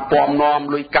បានពំនាំ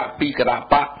លុយកាក់ពីគណៈ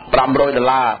បក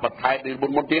$500បន្ថែមពី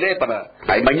មុនទៀតទេប៉ុន្តែ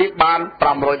ហើយមិញនេះបាន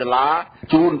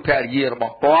$500ជូនភរិយារប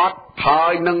ស់គាត់ហើ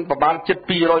យនឹងប្រហែលជិត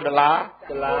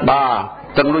$200បាទ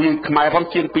ទាំងលុយខ្មែរផង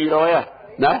ជាង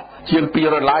200ណាជាង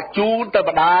$200ជូនទៅ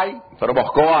ម្ដាយរប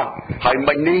ស់គាត់ហើយ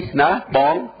មិញនេះណាប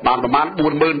ងបានប្រហែល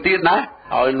40000ទៀតណា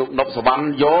ឲ្យលោកនប់សវណ្ណ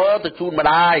យកទៅជូនម្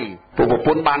ដាយព្រោះប្រព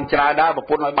ន្ធបានច្រើនដែរប្រ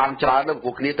ពន្ធឲ្យបានច្រើនទៅព្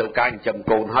រោះគ្នាត្រូវការចិញ្ចឹម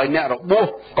កូនហើយអ្នករបួស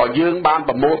ក៏យើងបាន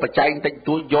ប្រមូលបច្ច័យតិច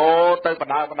តួចយកទៅប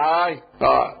ណ្ដាយ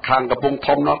ខាងកំពង់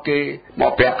ធំនោះគេម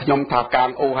កប្រាប់ខ្ញុំថាការ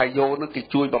អូហាយ៉ូនោះគេ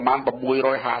ជួយប្រហែល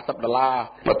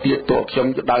$650មកទៀតតើខ្ញុំ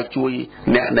ទៅដើរជួយ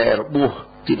អ្នកដែលរបួស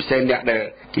ជាពិសេសអ្នកដែល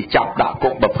គេចាប់ដាក់គុ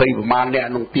ក20ប្រមាណអ្នក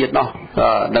ក្នុងទៀតនោះ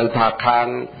នៅថាខាង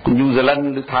ញូហ្សេឡង់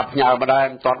ឬថាផ្ញើមកដែរ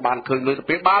មិនទាន់បានឃើញលុយទៅ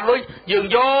ពេលបានលុយយើង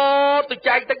យកទៅ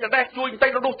ចែកតិចតែជួយបន្តិច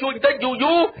ទៅនោះជួយបន្តិចយូរ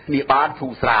នេះបានធូ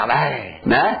រស្រាលដែរ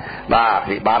ណាបាទ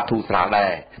នេះបានធូរស្រាលដែ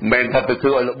រមិនថាទៅធ្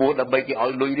វើឲ្យលបួនដើម្បីគេឲ្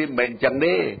យលុយនេះមិនមែនអញ្ចឹង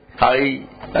ទេហើយ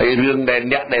រឿងដែល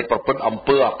អ្នកដែលប្រព្រឹត្តអំ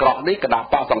ពើអាក្រក់នេះគណៈ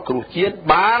បកសង្គ្រោះជាតិ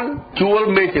បានជួល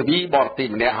មេធាវីបរទេស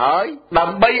ម្នាក់ហើយដើ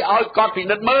ម្បីឲ្យគាត់ពិ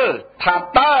និត្យមើលថា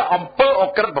តើអំពើអ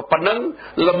ក្រិតប៉ុណ្ណឹង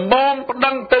ល្មមប្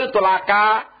តឹងទៅតុលាកា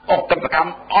រអក្រិតកម្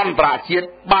មអន្តរជាតិ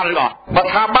បានឬអត់បើ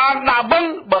ថាបានដាក់វឹង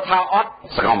បើថាអត់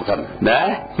ស្ងំសិនណា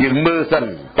យើងមើលសិន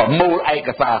ប្រមូលឯក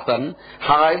សារសិន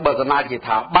ហើយបើសិនជា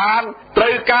ថាបានត្រូ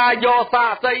វការយកសា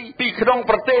រស្អីពីក្នុង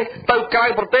ប្រទេសទៅក្រៅ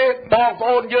ប្រទេសបងប្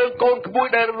អូនយើងកូនក្មួយ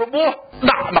ដែលរបួស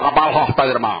ដាក់កប៉ាល់ហោះទៅ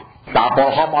ហ្មងតាប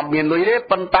ហមអត់មានលុយទេ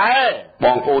ប៉ុន្តែប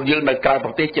ងប្អូនយើងនៅក្រៅប្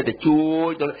រទេសចិត្តជួយ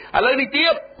ឥឡូវនេះទៀ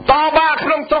តតបាក្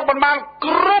នុងស្រុកមិនបាន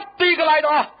គ្រប់ទីកន្លែង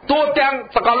អស់ទូទាំង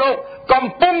សកលលោកកំ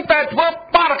ពុងតែធ្វើ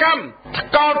បាតកម្ម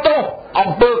កោតទោសអំ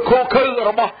ពើខុសខើ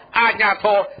របស់អាជ្ញាធ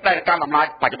រដែលកាន់អំណាច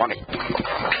បច្ចុប្បន្ននេះ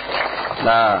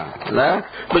ណា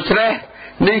ដូច្នេះ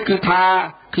នេះគឺថា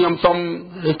ខ្ញុំសូម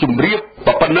ជម្រាប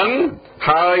ប៉ុណ្ណឹង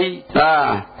ហើយ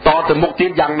តទៅមុខទៀ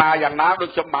តយ៉ាងណាដូច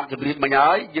ខ្ញុំបានជម្រាបមិញ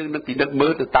ហើយយើងនឹងពិនិត្យមើ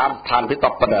លទៅតាមស្ថានភាពត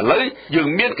ប៉ុណ្ណឹងឥឡូវយើង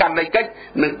មានកម្មនៃកិច្ច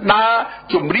នឹងដើរ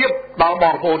ជម្រាបដល់ប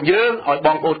ងប្អូនយើងឲ្យប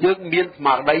ងប្អូនយើងមានស្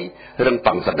មារតីរឹង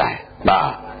ប៉ឹងសិនដែរបា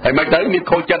ទហើយមិនទៅមាន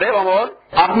ខូចចិត្តទេបងប្អូន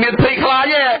អត់មានភ័យខ្លាច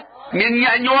ទេមាន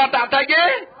ញាក់ញ័រតាតិចទេ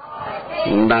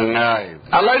ហ្នឹងហើយ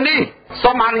ឥឡូវនេះ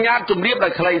សូមអនុញ្ញាតជម្រាបដោ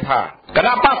យខ្លីថាគ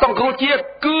ណៈបកសង្គ្រោះជាតិ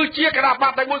គឺជាគណៈប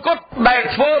កតែមួយគត់ដែល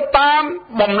ធ្វើតាម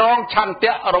បំណងឆន្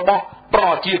ទៈរបស់ប្រ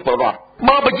ជាពលរដ្ឋ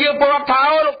បើប្រជាពលរដ្ឋថា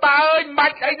លោកតាអើយមិនបា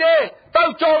ច់អីទេទៅ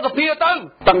ចូលសភាទៅ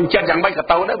តឹងចិត្តយ៉ាងម៉េចក៏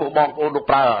ទៅដែរបងប្អូនលោក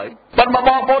ប្រើហើយប៉ុន្តែ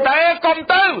បងប្អូនតែកុំ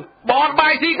ទៅបងបា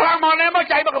យស៊ីខ្លាំងមកនេះមក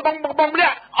ចៃមកកំប៉ុងម្នា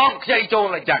ក់អស់ខ្ចីចូល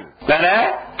អញ្ចឹងតែ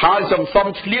ហើយសុំ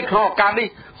ឆ្លៀតក្នុងឱកាសនេះ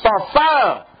សរសើរ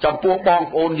ចំពោះបង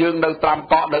ប្អូនយើងនៅត្រាំ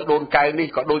កក់នៅដូនកែវនេះ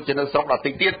ក៏ដូចជានៅស្រុកដ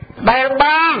ទៃទៀតដែល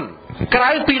បានក្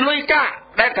រៅពីលុយកាក់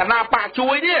ដែលគណៈបកជួ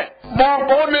យនេះបង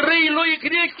ប្អូនរីលុយ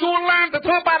គ្នាជួលឡានទៅ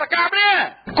ធ្វើបាតកម្មនេះ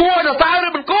គួរទៅសើឬ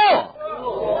មិនគួរ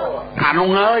អានោះ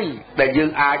ហើយដែលយើ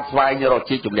ងអាចស្វែងរក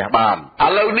ជាជំនះបានឥ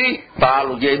ឡូវនេះតើ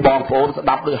លោកយាយបងប្អូនស្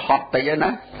ដាប់ដូចហត់តិចហើយណា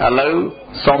ឥឡូវ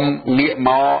សូមងាកម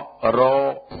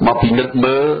កពិនិត្យ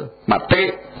មើលមតិ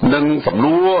និងសំ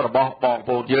ណួររបស់បង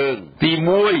ប្អូនយើងទី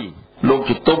1លោក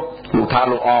ជតុបលោកថា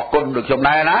លោកអរគុណដូចខ្ញុំ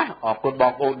ដែរណាអរគុណប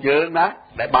ងប្អូនយើងណា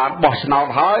ដែលបានបោះឆ្នោត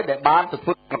ហើយដែលបានទៅធ្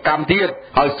វើកម្មទៀត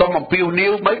ហើយសូមអំពាវនា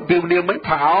វមិន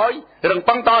ថាឲ្យរឹង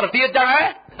ប៉ឹងតទៅទៀតចឹងហ៎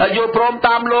ហើយយល់ព្រម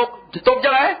តាមលោកជតុបចឹ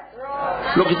ងហ៎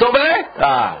លោកជតុបទេ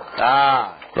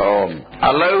ព្រម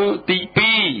ឥឡូវទី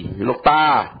2លោកតា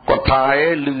គាត់ថា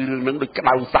ឮរឿងនឹងដូចក្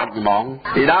តៅសាច់ហ្មង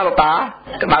ទីណាលោកតា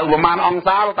ក្តៅប្រហែលអង្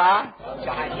សាលោកតា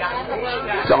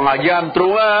ចង់ឲ្យយ៉ាំទ្រូ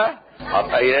អត់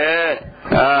អីទេ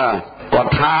គា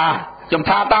ត់ថាខ្ញុំ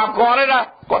ថាតាមគាត់ទេណា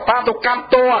គាត់ថាទៅកាត់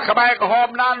តួក្បែរក្រហម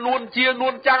ណានួនជានួ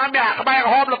នចាំងនេះក្បែរក្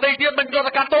រហមដទៃទៀតមិនយក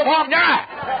ទៅកាត់តួផងចា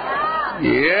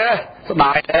ស្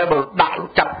ដាយតែបើដាក់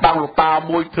ចាត់តាំងលោកតា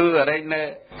មួយធ្វើអីណែ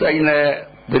ស្អីណែ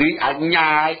រីអញ្ញា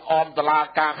ឲ្យអមតឡា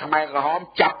ការខ្មែរក្រហម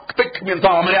ចាប់ខ្ទេចគ្មានស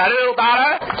ល់ម្នាក់ទេលោកតាណា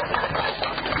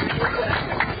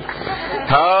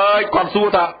ហើយគាត់សួរ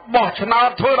ថាបោះឆ្នោត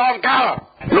ធ្វើដល់អង្កល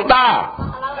លោកតា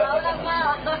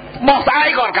បោះស្អែក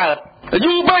គាត់កើត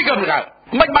យូរពេកក៏មិនកើត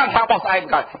មិនបានថាបោះស្អែក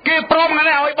កើតគេព្រមថ្ងៃ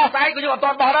នេះឲ្យបោះស្អែកក៏យើងអត់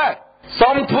ទាន់បោះដែរ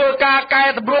សូមធ្វើការកែ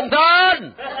តម្រង់ទៅ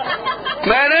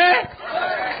មែនទេ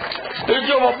ទៅ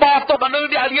យកមកបោះទៅមនុស្ស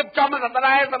នេះរៀបចំតែ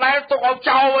ដែលទុកឲ្យ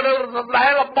ចោលនៅដែ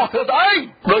លបោះធ្វើស្អី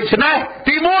ដូច្នេះ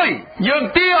ទី1យើង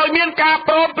ទាឲ្យមានការ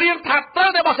ព្រមព្រៀងថាទៅ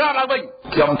តែបោះឆ្នោតឡើងវិញ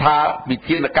ខ្ញុំថាវិ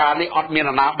ធានការនេះអត់មាន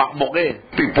អាណាបាក់មុខទេ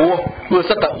ពីព្រោះវា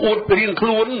សិតតែអួតរៀងខ្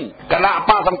លួនគណៈ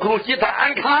បកសង្គ្រោះជាតិថាអ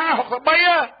ញខ្លាំង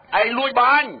63ឯងលួច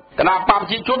បាញ់គណៈបកប្រ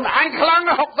ជាជនអញខ្លាំង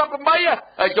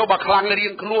68ហើយចូលមកខ្លាំងរៀ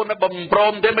ងខ្លួនបំព្រ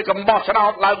មទេមិនកំបោះឆ្នោ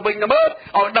តឡើងវិញទៅមើល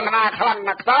ឲ្យដឹងណាខ្លាំង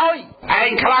ណាខ្សោយឯ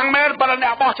ងខ្លាំងមែនប៉ុន្តែអ្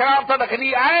នកបោះឆ្នោតទៅតែគ្នា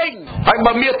ឯងហើយ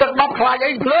បើមានទឹកដប់ខ្លាច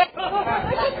អីភ្លើត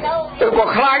ទៅក៏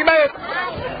ខ្លាចដែរ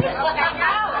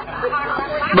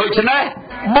ដូច្នេះ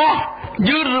បោះ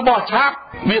យឺតឬបោះឆាប់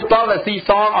វាតតែស៊ី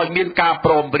សងឲ្យមានការ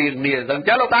ព្រមព្រៀងគ្នាអញ្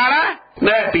ចឹងលោកតា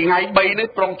ណាពីថ្ងៃ3នេះ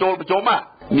ប្រុងចូលប្រជុំ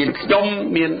មានខ្ញុំ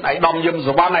មានឯកឧត្តមយឹមស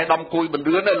វណ្ណឯកឧត្តមគួយបណ្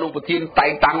ឌឿនលោកប្រធានតែ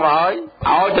ងតាំងហើយ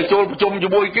ឲ្យទៅចូលប្រជុំជា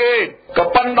មួយគេក៏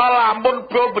ប៉ុន្តែដល់អាមុន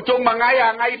ចូលប្រជុំមួយថ្ងៃ2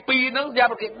ហ្នឹងយ៉ា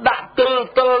គេដាក់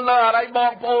ទិលនៅអីប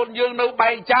ងប្អូនយើងនៅបែ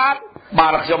កចាតបា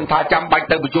ទខ្ញុំថាចាំបាច់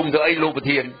ទៅប្រជុំទៅអីលោកប្រ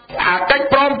ធានអាកិច្ច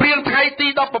ព្រមព្រៀងថ្ងៃទី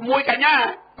16កញ្ញា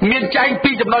មានចែង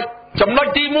2ចំណុច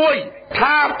ទី1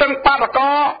ថាទាំងបាត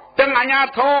កោ ចឹងអាញា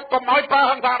ធរកុំឲ្យប្រើ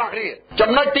ហិង្សាដល់គ្នាចំ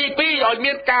ណុចទី2ឲ្យ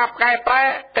មានការកែប្រែ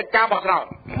កិច្ចការបោះឆ្នោត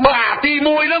បើអាទី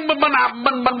1ហ្នឹងមិ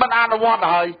នអនុវត្ត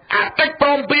ហើយអាកិច្ចព្រ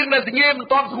មព្រៀងដែលសញ្ញាមិន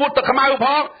ទាន់ស្ងួតទឹកខ្មៅផ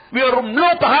ងវារំលោ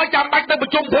ភទៅហើយចាំបាច់ទៅប្រ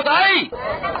ជុំធ្វើអី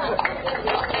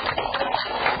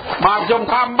មកខ្ញុំ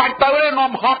ថាមិនបាច់ទៅទេ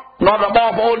នាំហត់នាំដល់បង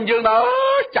ប្អូនយើងទៅ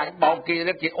ចាញ់បងគេ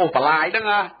នេះគេអូសបន្លាយហ្នឹង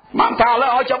បានថាលើ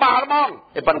ឲ្យច្បាស់ហ្មង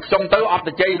តែប៉ុន្តែខ្ញុំទៅអត់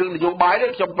ទៅជ័យរឿងនយោបាយទេ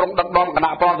ខ្ញុំប្រុងដឹកនាំគ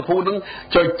ណៈប្រតិភូនឹង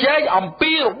ជជែកអំ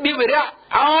ពីរបៀបវិរៈ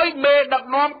ឲ្យមេដឹក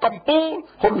នាំកម្ពុជា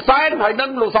ហ៊ុនសែនហើយនឹង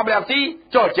លោកសំរងស៊ី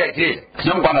ចុះជែកគ្នាខ្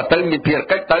ញុំគាត់ទៅមានភារ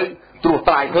កិច្ចទៅត្រួស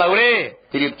ត្រាយផ្លូវ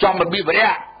ទេរៀបចំរបៀបវិ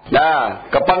រៈ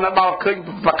ក៏ប៉ុន្តែដល់ឃើញ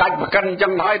ប្រកាច់ប្រកិនអញ្ចឹ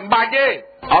ងហើយមិនបាច់ទេ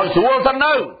ឲ្យស្រួលសិន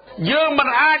ទៅយើងមិន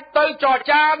អាចទៅចរ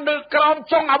ចានៅក្រោម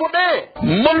ចុងអាវុធទេ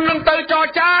មុននឹងទៅចរ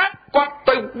ចាគាត់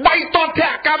ទៅបែកតតធា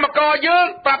ក់កម្មករយើង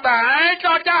ប្រាប់ថាឯងច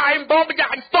រចាឯងបងបញ្ជា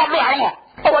ក់អញស្ទាត់លុយហង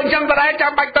អូអញ្ចឹងតើ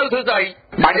ចាំបាច់ទៅធ្វើស្អី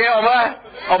បាច់ទេអូ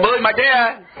មើលមិនទេ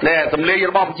នេះសម្លេង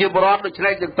របស់ប្រជាពលរដ្ឋដូច្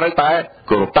នេះយើងត្រូវតែ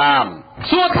គោរពតាម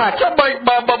សួរថាចុះ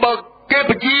បើគេ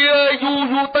ពជាយូ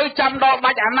រទៅចាំដល់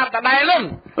បាច់អាណត្តិដដែលហ្នឹង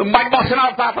មិនបាច់បោះឆ្នោត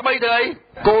សាស្បីទេអី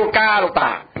គោលការណ៍លោកតា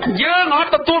យើងអ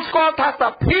ត់ទទួលស្គាល់ថាស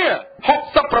ភា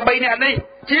68នាក់នេះ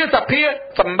ជាសភា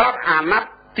សម្រាប់អាណត្តិ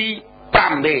ទី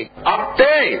5ទេអត់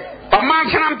ទេប្រហែល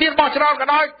ឆ្នាំទៀតបោះឆ្នោតក៏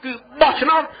ដោយគឺបោះឆ្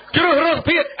នោតជ្រើសរើសស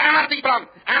ភាអាណត្តិទី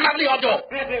5អាណត្តិនេះអត់យក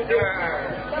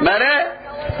មែនទេ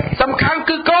សំខាន់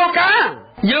គឺគោលការណ៍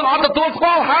យើងអត់ទទួលស្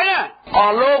គាល់ហើយអ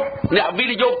ស់លោកអ្នកវិ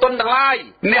និយោគទុនទាំងឡាយ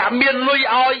អ្នកមានលុយ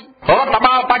ឲ្យរដ្ឋ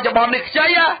បាលបច្ចុប្បន្ននេះខ្ចី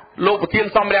លោកប្រធាន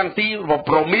សំរងស៊ី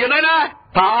ប្រមានហើយណា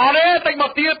ថាអត់ទេតែម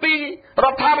កទាពីរ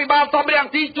ដ្ឋាភិបាលសំរង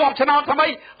ស៊ីជាប់ឆ្នោតថ្មី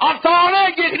អត់សងទេ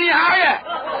ជាគ្នាហើយ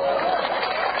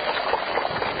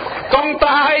កុំត្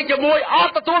រាយជាមួយអ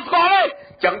ត់ទទួលស្គាល់ទេ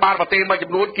ចឹងបានប្រទេសមួយ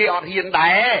ចំនួនគេអត់ហ៊ាន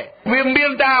ដែរវាមា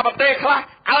នតែប្រទេសខ្លះ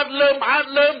អើតលើម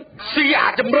ស៊ីអា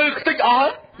ជំរឿខ្ទេចអ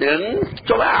ស់នឹង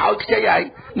ចុះឲ្យខ្ចីហើយ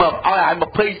មកឲ្យ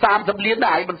20-30 លាន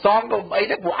ដែរមិនសងក៏អី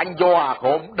ដែរពួកអញយកអាក្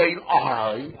រុមដីអស់ហើ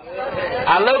យ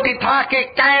ឥឡូវគេថាគេ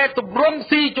កែតម្រង់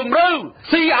ស៊ីជំរឿ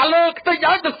ស៊ីអាលើខ្ទេច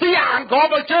ហើយទៅស៊ីអាក្រុម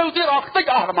ឲ្យជ្រៅទៀតអស់ខ្ទេច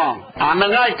អស់ហ្មងអាហ្នឹ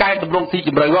ងហើយកែតម្រង់ស៊ី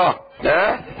ជំរឿហ៎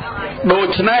ដូ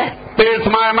ច្នេះពេល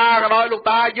ស្មើមកក៏ដោយលោក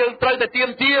តាយើងត្រូវតែទៀម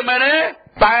ទាមែនទេ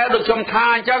តែដូចខ្ញុំថា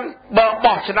អញ្ចឹងបើ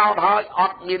បោះឆ្នោតហើយអ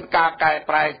ត់មានការកែ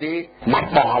ប្រែទេមិន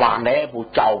បោះបានទេពូ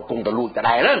ចៅគង់ទៅលួចដ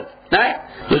ដែលហ្នឹងណា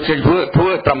ដូចជាធ្វើ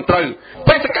ត្រឹមត្រូវ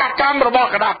បេសកកម្មរបស់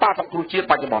គណៈបកសង្គ្រោះជាតិ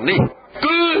បច្ចុប្បន្ននេះ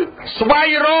គឺស្វែង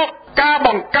រកការប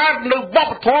ង្កើតនៅវប្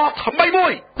បធម៌ថ្មីមួ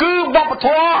យគឺវប្បធ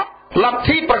ម៌លទ្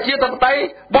ធិប្រជាធិបតេយ្យ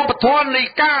វប្បធម៌នៃ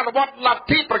ការអនុវត្តលទ្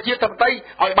ធិប្រជាធិបតេយ្យ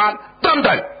ឲ្យបានត្រឹម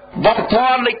ត្រូវវប្បធ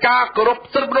ម៌នៃការគោរព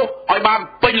សិទ្ធិមនុស្សឲ្យបាន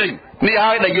ពេញលេញនេះ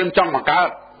ហើយដែលយើងចង់បង្កើត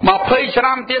20 ឆ្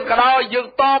នាំទៀតក៏ដោយយើង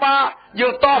តបយើ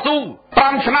ងតស៊ូ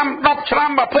5 ឆ្នាំ10 ឆ្នាំ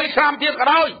20 ឆ្នាំទៀតក៏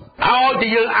ដោយឲ្យតែ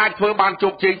យើងអាចធ្វើបានជោ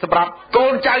គជ័យសម្រាប់កូ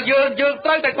នចៅយើងត្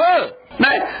រូវតែធ្វើ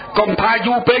ណែកុំថា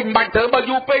យូរពេកមិនបាច់ធ្វើបើ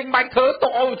យូរពេកមិនបាច់ធ្វើទៅ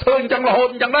ឲ្យធ្វើអញ្ចឹងរហូត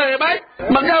អញ្ចឹងទេហ៎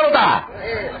មិនយល់តា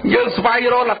យើងស្វែង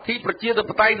រកលទ្ធិប្រជាធិប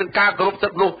តេយ្យនិងការគោរពសិ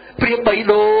ទ្ធិមនុស្សព្រៀបបី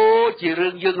ដូចជារឿ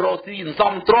ងយើងរកស៊ីអន្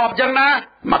សំទ្រព្យអញ្ចឹងណា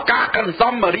មកកាកិន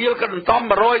សំ1រៀលកិនសំ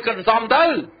100កិនសំទៅ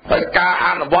ហើយការអ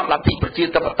នុវត្តលទ្ធិប្រជា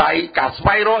ធិបតេយ្យការស្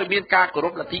វែងរកឲ្យមានការគោរ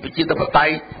ពលទ្ធិប្រជាធិបតេ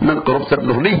យ្យនិងគោរពសិទ្ធិម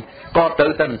នុស្សនេះក៏ត្រូ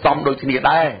វតែអន្សំដូចគ្នា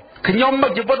ដែរខ្ញុំម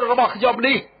កជីវិតរបស់ខ្ញុំ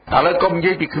នេះឥឡូវកុំនិ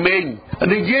យាយពីក្មេង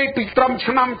និយាយពីត្រឹម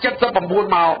ឆ្នាំ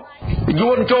79មក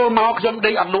យួនចូលមកខ្ញុំ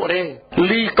ដេកអត់លក់ទេ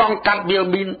លីកង់កាត់វា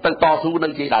មានទៅតស៊ូនឹ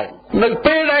ងគេដែរនៅ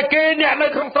ពេលដែលគេអ្នកនៅ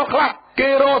ក្នុងស្រុកខ្លះគេ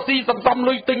រកស៊ីសន្សំ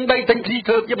លុយទិញដីទិញទី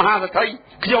ធ្វើជាមហាសេដ្ឋី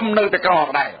ខ្ញុំនៅតែក្រ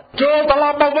ដែរចូលត្រឡ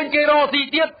ប់មកវិញគេរកស៊ី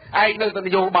ទៀតឯងនៅតែន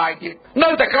យោបាយទៀតនៅ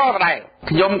តែក្រដែរ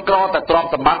ខ្ញុំក្រតែទ្រព្យ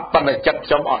សម្បត្តិប៉ុន្តែចិត្ត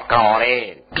ខ្ញុំអត់ក្រទេ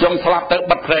ខ្ញុំស្លាប់ទៅ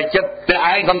បិទភ្នែកចិត្តតែ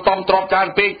ឯងសន្សំទ្រព្យច្រើន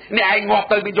ពេកនេះឯងងាប់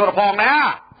ទៅមានយុទ្ធផងណា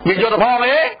មានយុទ្ធផង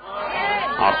ទេ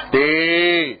អត់ទេ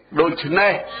ដូច្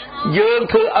នេះយើង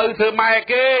ធ្វើឪធ្វើម៉ែ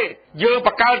គេយើងប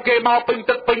ង្កើតគេមកពេញ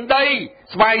ទឹកពេញដី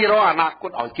ស្វែងរកអនាគ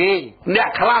តឲ្យគេអ្នក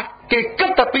ខ្លះគេគិ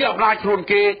តតែពីអំណាចខ្លួន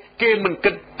គេមិន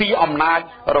គិតពីអំណាច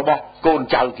របស់កូន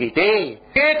ចៅគេទេ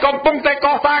គេកំពុងតែក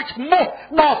សាងឈ្មោះ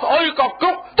ដល់ស្អុយក៏គ្រ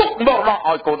ប់ទុកមកដល់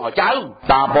ឲ្យកូនឲ្យចៅ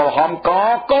តាពលហំក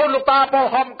កូនលោកតាពល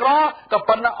ហំក្រក៏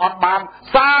ប៉ុន្តែអត់បាន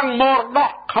សាងមរត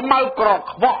កខ្មៅក្រ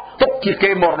ខ្វក់ទុកជា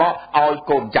គេមរតកឲ្យ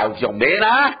កូនចៅខ្ញុំទេ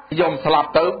ណាខ្ញុំស្លាប់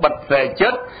ទៅបិទភ្នែកចិ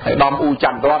ត្តហើយដំអ៊ូ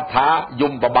ច័ន្ទរតថា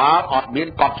យំបបាអត់មាន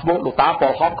កត់ឈ្មោះលោកតាព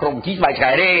លហំក្រុមជីស្បែកឆ្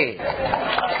កែទេ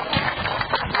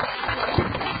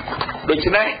ដូ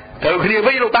ច្នេះត្រូវគ្នា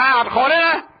វិញលោកតាអត់ខុសទេ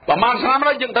ណាប្រហែលឆ្នាំ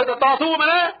ហើយយើងត្រូវតស៊ូមែ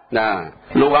នទេណា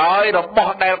លោកហើយរប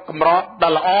ស់ដែលកម្រដែ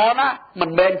លល្អណាមិន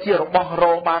មែនជារបស់រ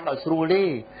កបានដោយស្រួលទេ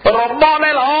របស់ដែ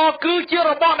លល្អគឺជា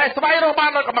របស់ដែលស្វែងរកបាន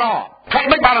ដោយកម្រហើយ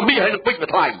មិនបានមានហើយនឹងពេជ្រ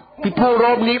ថ្លៃពីព្រោះរ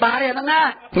កងាយបានទេហ្នឹងណា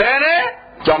មែនទេ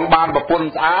ចង់បានប្រពន្ធ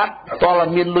ស្អាតតើ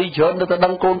មានលុយច្រើនទៅដឹ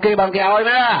ងកូនគេបានគេឲ្យ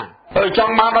មែន ច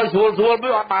ង់បានឲ្យស្រួល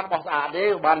វាអត់បានបោះស្អាតទេ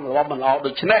បានរបស់មិនល្អ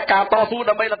ដូច្នេះការតស៊ូ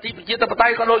ដើម្បីលទ្ធិប្រជាធិបតេ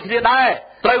យ្យក៏ដូចគ្នាដែរ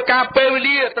ត្រូវការពេលវេ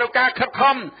លាត្រូវការខិត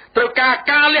ខំត្រូវ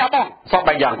ការលះបង់សព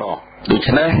បែបយ៉ាងទាំងអស់ដូ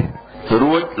ច្នេះ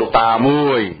រួចលោកតា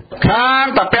មួយខាង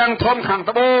តាពាំងធំខាង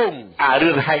ត្បូងអា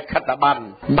រឿងហែកខិតតាបាន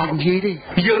និយាយទេ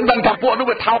យើងដឹងថាពួកនោះ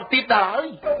វាថោកទាបដែរហើយ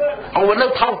ឲ្យនៅ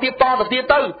ថោកទាបតទៅទៀត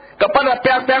ទៅក៏ប៉ុន្តែ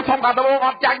ពាំងធំខាងត្បូងអ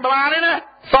ត់ចាញ់បានទេណា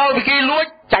សល់ពីគេលួច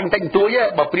ចាញ់តែងទួយ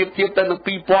បើប្រៀបធៀបទៅនឹង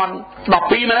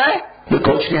2012មែនទេវា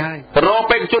កូនឆ្ងាយរក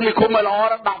បេក្ខជនមេឃុំឲ្យល្អ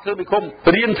ដាក់ធ្វើមេឃុំ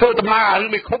រៀនធ្វើដំណើររឿ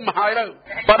ងមេឃុំមកហើយទៅ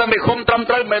ប៉ុន្តែមេឃុំត្រឹម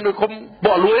ត្រូវមិនមែនមេឃុំប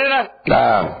កលួយទេណា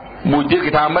មួយទៀត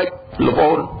គេថាម៉េចលោកប្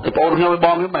អូនខ្ញុំប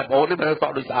ងខ្ញុំបែបប្អូននេះមិនស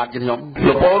ក់ដូចស្អាតជាងខ្ញុំ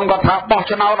លោកប្អូនគាត់ថាបោះ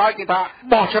ឆ្នោតហើយគេថា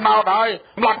បោះឆ្នោតហើយ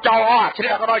សម្រាប់ចោលអស់ជ្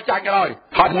រះក៏ដោយចាញ់ក៏ដោយ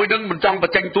ហើយមួយនឹងមិនចង់ប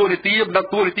ញ្ចេញតួនាទីមិនដឹង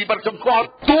តួនាទីបាត់ខ្ញុំស្គាល់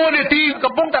តួនាទី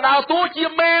កំពុងតែដើរតួជា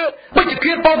មេពេជ្ជ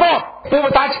ឃាតប៉ុលពតពួក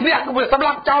តាឈ្នះគឺសម្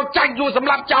រាប់ចោលចាញ់យូរសម្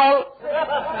រាប់ចោល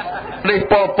នេះ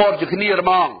ប៉ុលពតជាគ្នាហ្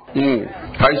មង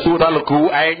ហើយសួរថាលោកគ្រូ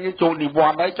ឯងចូលនិវ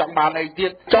ត្តន៍ហើយចង់បានអីទៀត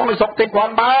ចង់ឲ្យសុខទេគា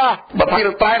ត់បើថា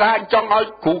លោកតែថាចង់ឲ្យ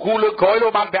គ្រូលើកក្រោយលោ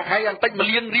កបានប្រាក់ខែយ៉ាងតិច1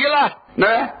លានរៀល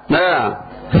ណា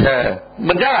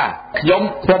មិនចឹងខ្ញុំ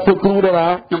ធ្លាប់ធ្វើគ្រូដែ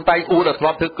រខ្ញុំតែអួតតែធ្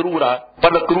លាប់ធ្វើគ្រូដែរប៉ុ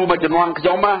ន្តែគ្រូមួយចំនួនខ្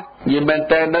ញុំនិយាយមែន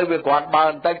តើនៅវាគាត់បើប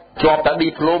ន្តិចជាប់តែឌី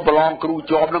ប្លូមប្រឡងគ្រូ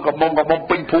ជាប់នឹងកំមុំ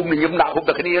ពេញភូមិញឹមដាក់គ្រប់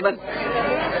តែគ្នាហ្នឹង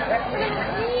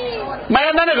មែ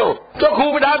នទេណាគ្រូចុះគ្រូ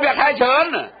មិនដើរវាខែច្រើន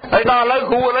ហើយដល់ឥឡូវ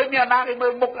គ្រូឥឡូវមានអាណាគេមើ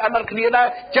លមុខអាមិនគ្នាដែរ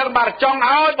ចឹងបាទចង់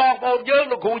ឲ្យបងប្អូនយើង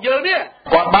លោកគ្រូយើងនេះ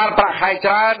គាត់បានប្រាក់ខែ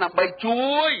ច្រើនដើម្បី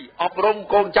ជួយអប់រំ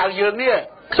កូនចៅយើងនេះ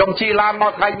ខ្ញុំជិះឡានម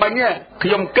កថ្ងៃមិញខ្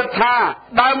ញុំគិតថា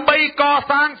ដើម្បីក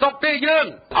សាងសុខទេយើង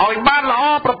ឲ្យបានល្អ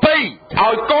ប្រពៃ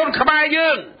ឲ្យកូនខ្មែរយើ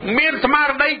ងមានស្មារ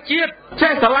តីជាតិ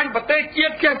ចេះស្រឡាញ់ប្រទេសជា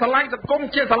តិចេះស្រឡាញ់សង្គម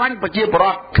ចេះស្រឡាញ់ប្រជាពលរ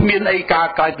ដ្ឋគ្មានអីការ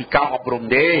ក្រៅពីការអប់រំ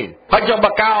ទេហើយចុះ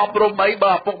បើការអប់រំអី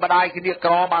បើឪពុកម្ដាយគ្នា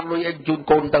ក្របានលុយអីជូន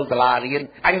កូនទៅសាលារៀន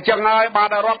អញ្ចឹងហើយបាន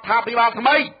រដ្ឋាភិបាលថ្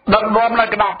មីដឹកនាំនៅ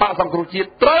គណៈបកសង្គ្រោះជាតិ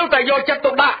ត្រូវតែយកចិត្ត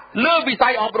ទុកដាក់លើវិស័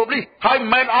យអប់រំនេះហើយមិន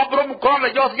មែនអប់រំគ្រាន់តែ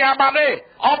យកសញ្ញាបត្រទេ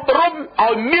អប់រំ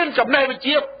ឲ្យមានចំណេះវិជ្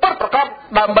ជាពិតប្រាកដ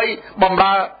ដើម្បីបម្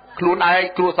រើខ្លួនឯង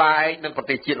គ្រួសារឯងនិងប្រ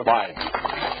ទេសជាតិរបស់ឯង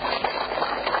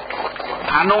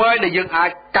អានោះហើយដែលយើងអាច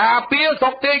ការពារសុ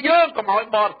ខទេយើងកុំឲ្យ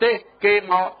បរទេសគេ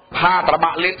មកផាត្របា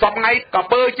ក់លេបសពថ្ងៃក៏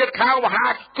ពើចិត្តខាវមហា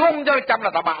ជ្រុងទៅចាំ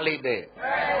ត្របាក់លេបទេ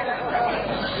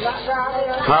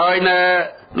ហើយណែ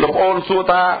លោកអូនសួរ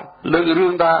ថាលើករឿ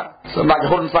ងថាសម្ដេច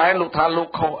ហ៊ុនសែនលោកថាលោក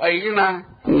ខុសអីណា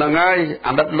ហ្នឹងហើយ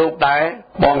អាណិតលោកដែរ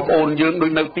បងប្អូនយើងដូ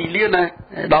ចនៅ2លានណា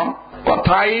ដំគាត់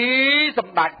ថៃស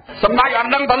ម្ដេចអត់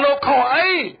ដឹងថាលោកខុសអី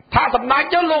ថាសម្ដេច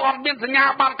ចុះលោកអត់មានសញ្ញា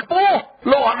បត្រខ្ពស់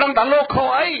លោកអត់ដឹងថាលោកខុស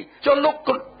អីចុះលោក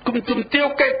គុំជំទាវ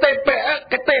កេតេ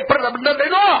ប្រតិបណ្ឌិតអី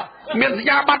នោះមានសញ្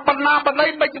ញាបត្របណ្ណាបណ្ឌិ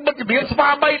តមិនជំរាបស្វា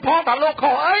មីផងថាលោក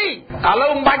ខុសអីឥឡូ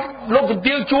វមិនបាច់លោកជំ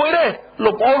ទាវជួយទេ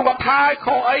លោកប្អូនគាត់ថា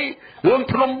ខុសអីរឿង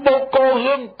ភ្នំបូកគោ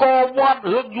រឿងកវត្ត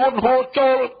រឿងយួនហូរចូ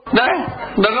លណា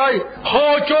ហ្នឹងហើយហូ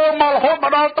រចូលមករហូតម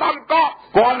កដល់ត្រង់កោះ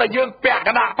គាត់តែយើងពាក់គ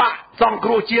ណៈបកសង្គ្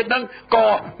រោះជាតិហ្នឹងក៏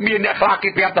មានអ្នកខ្លះគេ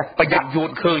ប្រាប់តែប្រយ័ត្នយួន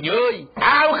ឃើញអើយ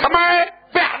អាវខ្មែរ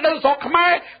ពាក់នៅស្រុកខ្មែ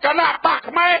រគណៈបក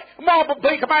ខ្មែរមកបំ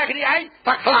ពេញខ្មែរគ្នាឯង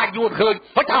ថាខ្លាចយួនឃើញ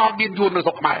ហើយថាអត់មានយួននៅស្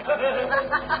រុកខ្មែរ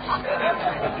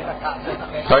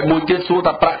ហើយមួយទៀតសួរ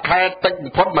ថាប្រាក់ខែតិច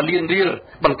បំផុត1លានរៀល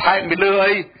បន្ថែមពីលើ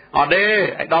អីអត់ទេឯ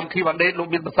កឧត្តមខីវ៉ាន់ដេតលោក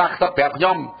មានប្រសាសន៍ខ្សឹបប្រាប់ខ្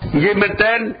ញុំនិយាយមែន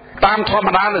ទែនតាមធម្ម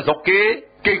តានៅស្រុកគេ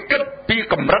គិតពី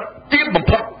កម្រិតទាបបំ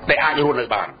ផុតដែលអាចរស់នៅ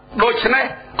បានដូច្នេះ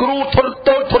គ្រូធន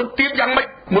តូចធនទាបយ៉ាងម៉េច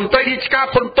មន្ត្រីរាជការ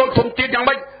ធនតូចធនទាបយ៉ាង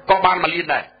ម៉េចក៏បាន1លាន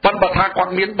ដែរប៉ុន្តែថាគា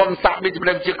ត់មានបុណ្យស័ក្តិមានចំ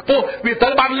ណេះវិជ្ជាខ្ពស់វាត្រូ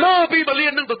វបានលើពី1លា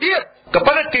ននឹងទៅទៀតក៏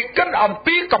ប៉ុន្តែគេគិតអំ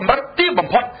ពីកម្រិតទាបបំ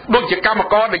ផុតដូចជាកម្ម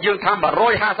ករដែលយើងថា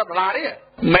$150ទេ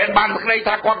មិនបានស្ដី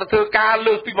ថាគាត់ទៅធ្វើការ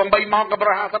លើសពី8ម៉ោងក៏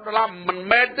$150មិន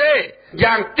មែនទេ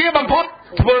យ៉ាងទាបបំផុត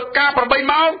ធ្វើការ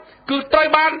8ម៉ោងគឺត្រូវ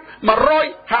បាន$150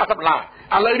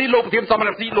ឥឡូវនេះលោកប្រធានសមា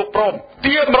ជិកលោកព្រម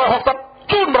ទាប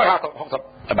160ជូន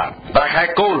160បាទតែខែ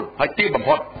គោលហើយទាបបំ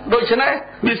ផុតដូច្នេះ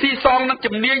វាស៊ីសងនឹង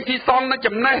ជំនាញស៊ីសងនឹង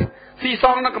ចំណេះស៊ីស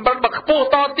ងនឹងកម្រិតបើខ្ពស់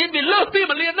តទៀតវាលើសពី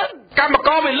1លានហ្នឹងកម្មក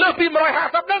រវាលើសពី150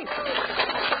ហ្នឹង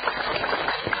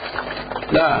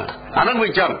អាហ្នឹងវា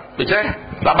អញ្ចឹងដូច្នេះ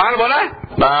ដល់បានបងណា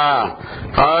បាទ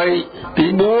ហើយទី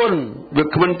4វា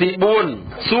គ្មិនទី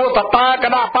4សួរតើគ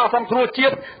ណៈបកសង្គ្រោះជា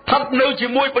តិស្ថិតនៅជា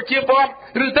មួយប្រជាពលរដ្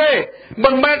ឋឬទេមិ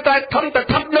នមែនតែស្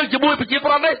ថិតនៅជាមួយប្រជាពល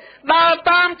រដ្ឋទេដើរ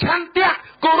តាមឆន្ទៈ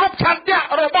គោរពឆន្ទៈ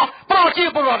របស់ប្រជា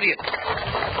ពលរដ្ឋទៀត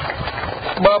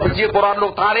បើប្រជាពលរដ្ឋលោ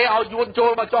កថាទេឲ្យយួនចូ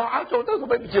លមកចោះឲ្យចូលទៅក៏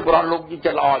ប្រជាពលរដ្ឋលោកចិ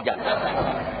ត្តល្អយ៉ាង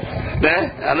ណា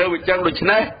ឥឡូវវាចឹងដូច្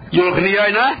នេះយល់គ្នាហើ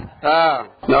យណា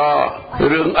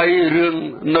រឿងអីរឿង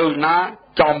នៅណា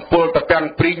ចំពលតពាំង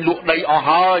ព្រីងលក់ដីអស់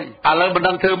ហើយឥឡូវមិន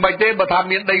ដឹងធ្វើម៉េចទេបើថា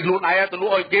មានដីខ្លួនឯងទៅល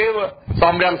ក់ឲ្យគេ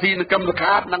សំរាំងស៊ីនឹងកម្មស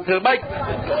ខាតនឹងធ្វើម៉េច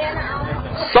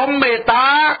សុំមេត្តា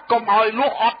កុំឲ្យល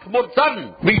ក់អត់ធ្ងន់សិន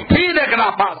វិធីដែលគណៈ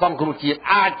បកសង្គ្រោះជាតិ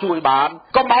អាចជួយបាន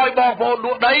កុំឲ្យបងប្អូនល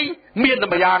ក់ដីមានតែ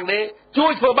ម្យ៉ាងទេជួ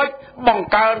យធ្វើម៉េចបង្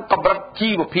កើនកម្រិតជី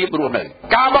វភាពរស់នៅ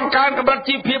ការបង្កើនកម្រិត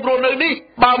ជីវភាពរស់នៅនេះ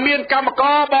បើមានកម្មក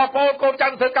របងប្អូនកូនចៅ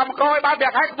ធ្វើកម្មករឲ្យបានប្រា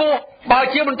ក់ខែខ្ពស់បើ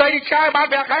ជាមន្ត្រីរាជការបាន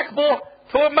ប្រាក់ខែខ្ពស់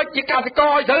ធ្វើម៉េចជាកសិករ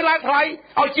ឲ្យត្រូវឡើងថ្លៃ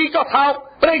ឲ្យជីចុះថោក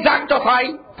ប្រេងសាំងចុះថ្លៃ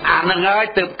អានឹងហើយ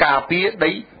ទើបការពារ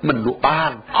ដីមិនលក់បា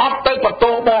នអត់ទៅបន្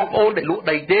ទោសបងប្អូនដែលលក់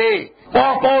ដីទេប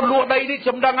ងប្អូនលក់ដីនេះខ្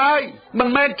ញុំដឹងហើយមិន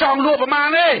មែនចង់លក់ប្រមាណ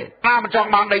ទេណាមិនចង់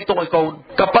បានដីទុកឲ្យកូន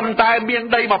ក៏ប៉ុន្តែមាន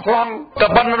ដីមកប្លង់ក៏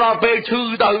ប៉ុន្តែដល់ពេលឈឺ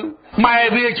ទៅម៉ែ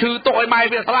វាឈឺទុកឲ្យម៉ែ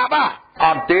វាស្លាប់អ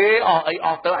ត់ទេអស់អីអ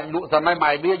ស់ទៅអញលក់សិនហើយ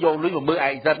ម៉ែវាយកលុយមកមើលឯ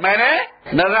ងសិនមែនទេ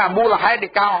នៅអាមូលហេតុនៃ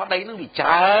ការអស់ដីនឹងវាច្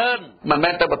រើនមិនមែ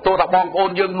នតែបន្ទោសថាបងប្អូន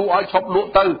យើងលក់ឲ្យឈប់លក់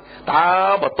ទៅតើ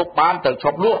បើទុកបានទៅឈ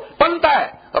ប់លក់ប៉ុន្តែ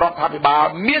រដ្ឋាភិបាល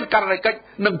មានការិកិច្ច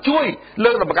នឹងជួយ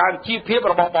លើកតម្កើងជីវភាព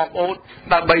របស់បងប្អូន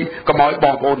ដើម្បីកុំឲ្យប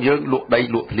ងប្អូនយើងលក់ដី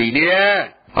លក់ធ្លី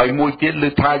នេះហើយមួយទៀតលើ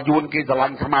ថាយួនគេស្រឡា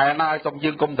ញ់ខ្មែរណាស់សូមយើ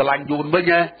ងកុំស្រឡាញ់យួនវិញ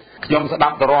ណាខ្ញុំស្ដា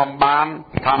ប់តរំបាន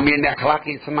ថាមានអ្នកខ្លះ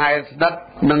គេស្នេហ៍ស្និទ្ធ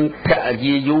នឹងភរិ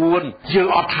យាយួនយើង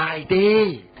អត់ថាយទេ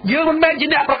យើងមិនមែនជា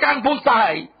អ្នកប្រកាន់ពូជសាស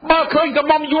ន៍បើឃើញកំ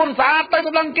មុំយួនស្អាតទៅ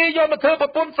មិនដឹងគេយកមកធ្វើប្រ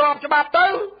ពន្ធស្របច្បាប់ទៅ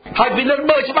ហើយពិនិត្យ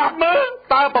មើលច្បាប់មើល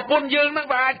តើប្រពន្ធយើងនឹង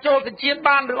វាអាចចូលសញ្ជាតិ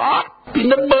បានឬអត់ពិ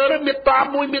និត្យមើលមាត្រា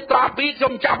1មាត្រា2ខ្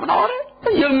ញុំចាប់ម្ដង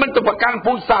យើងមិនទៅប្រកាន់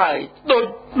ពូជសាសន៍ដូច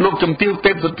លោកជំទាវ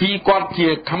ទេពសុធីគាត់ជា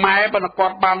ខ្មែរប៉ុន្តែគា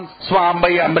ត់បានស្វា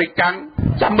មីអាមេរិកកាំង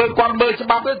ចាំមើលគាត់មើលច្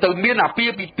បាប់ទៅមានអាពា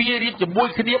ហ៍ពិពាហ៍រៀបជាមួយ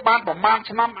គ្នាបានប្រមាណ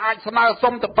ឆ្នាំអាចស្នើ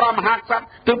សុំទៅ5មហាក្សត្រ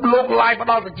ទើបលោកឡាយផ្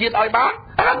ដល់សញ្ជាតិឲ្យបាន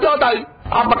អត់យកទៅ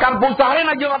អត់ប្រកាន់ពូជសាសន៍ទេ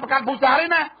ណាយើងអត់ប្រកាន់ពូជសាសន៍ទេ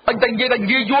ណាតែនិយាយតែនិ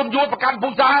យាយយួនប្រកាន់ពូ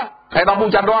ជសាសន៍ហើយដល់ពូជ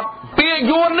ច័ន្ទរដ្ឋពាក្យ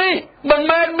យួននេះមិន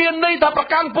មែនមានន័យថាប្រ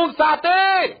កាន់ពូជសាសន៍ទេ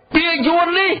ពាក្យយួន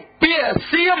នេះពាក្យ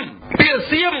សៀមពាក្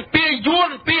យយួន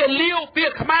ពាក្យលាវពា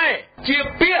ក្យខ្មែរជា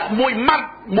ពាក្យមួយម៉ា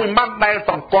ត់ដែល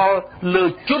សម្គាល់លើ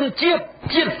ជនជាតិ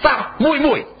សាសន៍មួយ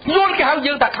យួនគេហៅ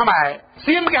យើងថាខ្មែរ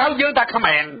សៀមគេហៅយើងថាខ្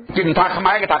មែរជាថាខ្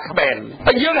មែរគេថាខ្មែរ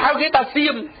តែយើងហៅគេថាសៀ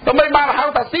មតែមិនបានហៅ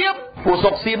ថាសៀមពួក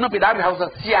សុកសៀមនោះពីដើមគេហៅថា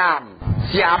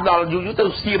សៀមដល់យូរទៅ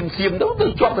សៀមទៅ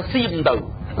ជាប់ទៅសៀមទៅ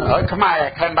ហើយខ្មែរ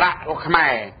ខេមរៈក៏ខ្មែ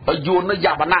រហើយយួននោះយ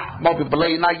វណៈមកពីបលី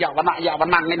ណាយវណៈ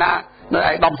នេះណានៅ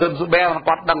ឯដំសឹមសុបែ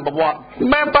គាត់ដឹងប្រវត្តិ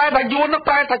មែនតែថាយួននោះ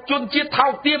តែថាជនជាតិថោ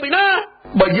កទាបឯណា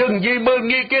បើយើងនិយាយមើល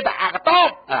ងាយគេថាអាកតប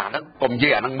អាហ្នឹងកុំនិយា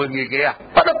យអាហ្នឹងមើលងាយគេ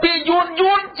ប៉ុន្តែពេលយួន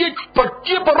ជាប្រ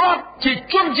ជាពលរដ្ឋជា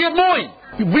ជនជាតិមួយ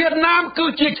វៀតណាមគឺ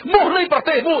ជាឈ្មោះនៃប្រ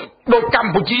ទេសមួយដូចក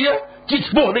ម្ពុជាជា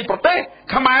ឈ្មោះនៃប្រទេស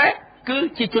ខ្មែរគឺ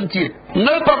ជាជនជាតិ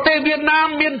នៅប្រទេសវៀតណាម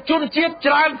មានជនជាតិ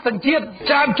ច្រើនសញ្ជាតិ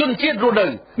ច្រើនជនជាតិរស់នៅ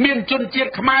មានជនជាតិ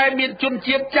ខ្មែរមានជន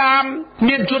ជាតិចាម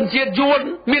មានជនជាតិយួន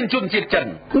មានជនជាតិចិន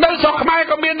នៅស្រុកខ្មែរ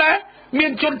ក៏មានដែរមា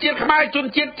នជនជាតិខ្មែរជន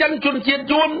ជាតិចិនជនជាតិ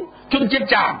យួនជនជាតិ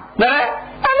ចាមណា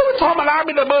អានោះធម្មតា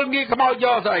មានតែមើលងាយខ្មោចយ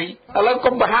កស្អីឥឡូវ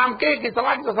កុំបហាមគេស្រ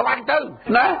ឡាញ់ក៏ស្រឡាញ់ទៅ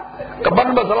ណាក៏មិន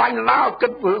បើស្រឡាញ់ណាគិ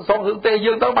តសងរឿងទេ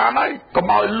យើងទៅបានហើយកុំ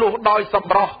ឲ្យលុះដោយស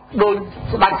ម្រស់ដោយ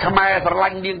ស្ដេចខ្មែរស្រឡា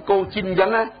ញ់នាងកូជីនអញ្ចឹ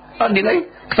ងណានេះនេះ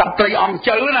ក្សត្រីអង្គ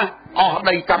ជើណាអស់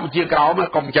ដីកម្ពុជាក្រោម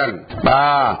កុំចឹងបា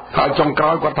ទហើយចុងក្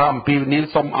រោយគាត់ថាអំពីនេះ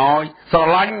សូមឲ្យស្រ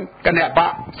ឡាញ់គណៈប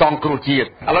កសង្គ្រោះជាតិឥ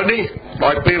ឡូវនេះ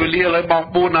ដោយពេលវេលាឥឡូវម៉ោង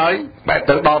4ហើយបែរ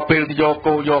ទៅដល់ពេលយក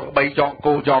គោយកបីចង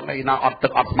គោចងអីណាអត់ទឹ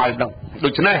កអត់ស្មៅហ្នឹងដូ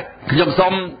ច្នេះខ្ញុំសូ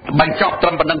មបញ្ចប់ត្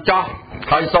រឹមប៉ុណ្្នឹងចោះ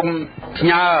ហើយសូមផ្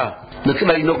ញើនៅក្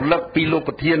តីលោកលឹកពីលោក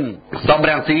ប្រធានសំ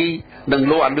រងស៊ីនិង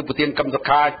លោកអនុប្រធានកម្មស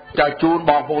ខាចៅជូន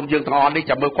បងប្អូនយើងទាំងអស់នេះ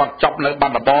ចាំមើលគាត់ចប់នៅបា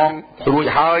ត់ដំបងរួច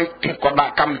ហើយគាត់ដា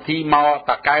ក់កម្មវិធីមក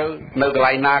តាកែវនៅកន្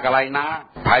លែងណា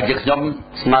ហើយជាខ្ញុំ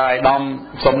ស្នើឲ្យដំ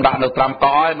សុំដាក់នៅត្រាំ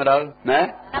កោឲ្យមើលណា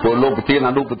ព្រោះលោកប្រធាន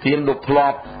អនុប្រធានលោកធ្លា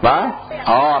ប់បាទ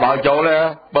ដល់ចូលទេ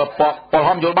បើប៉ុល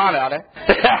ហំយល់បានទេអត់ទេ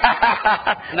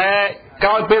ណែក្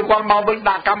រោយពេលគាត់មកវិញ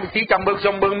ដាក់កម្មវិធីចាំមើលខ្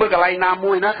ញុំមើលកន្លែងណា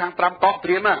មួយណាខាងត្រាំកោត្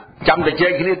រៀមណាចាំតែជែ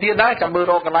កគ្នាទៀតដែរចាំមើល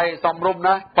រកកន្លែងសំរុំ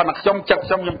ណាប៉ុន្តែខ្ញុំចិត្ត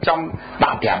ខ្ញុំចង់ដា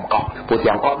ក់ត្រាំកោព្រោះត្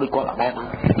រាំកោដូចគាត់អត់ដែរ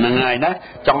ហ្នឹងហើយណា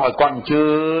ចង់ឲ្យគាត់អញ្ជើ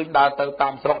ញដើរទៅតា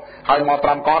មស្រុកហើយមកត្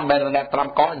រាំកោមិនមែនអ្នកត្រាំ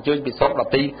កោអញ្ជើញពីស្រុកដ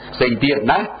ទៃផ្សេងទៀត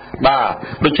ណាបាទ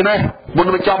ដូច្នេះមុន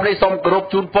នឹងបញ្ចប់នេះសូមគោរព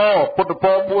ជូនពរពុទ្ធព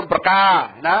រ4ប្រការ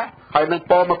ណាហើយនឹង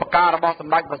ពរមួយប្រការរបស់ស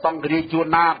ម្ដេចព្រះសង្ឃរាជជួន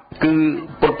ណាតគឺ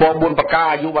ពុទ្ធពរ4ប្រការ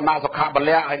អាយុវណ្ណៈសុខៈព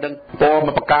លៈហើយនឹងពរ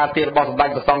មួយប្រការទៀតរបស់សម្ដេច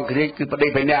ព្រះសង្ឃរាជគឺបដិ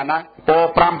ភេណៈណាពរ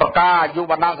5ប្រការអាយុ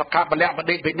វណ្ណៈសុខៈពលៈប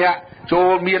ដិភេណៈចូ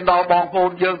លមានដល់បងប្អូ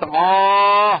នយើងទាំងអ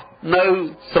ស់នៅ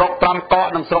ស្រុកត្រាំកោ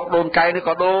និងស្រុកដូនកែវនេះ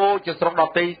ក៏ដូចជាស្រុកដ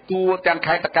ទៃទួទាំង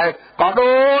ខេត្តតាកែវក៏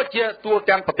ដូចជាទួ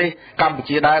ទាំងប្រទេសកម្ពុ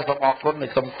ជាដែរសូមអរគុណនិ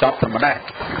ងសូមចប់ត្រឹមប៉ុណ្ណេះ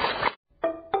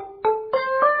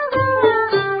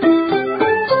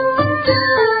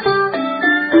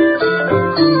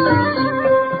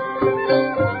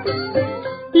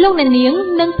លោកអ្នកនាង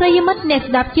និងប្រិយមិត្តអ្នក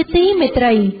ស្ដាប់ជាទីមេត្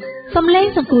រី សំឡេង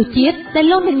សង្គ្រោះជាតិដែល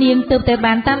លោកអ្នកនាងទើបតែ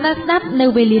បានតាមដានស្ដាប់នៅ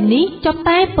វេលានេះចប់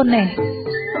តែប៉ុណ្ណេះ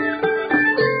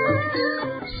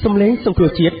សំឡេងសង្គ្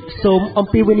រោះជាតិសូមអំ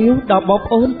ពាវនាវដល់បង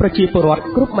ប្អូនប្រជាពលរដ្ឋ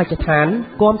គ្រប់មជ្ឈដ្ឋាន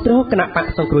គាំទ្រគណៈបក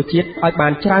សង្គ្រោះជាតិឲ្យបា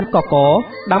នច្រើនកក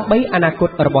ដើម្បីអនាគត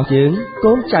របស់យើង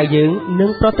កូនចៅយើងនិង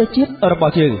ប្រទេសជាតិរប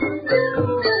ស់យើង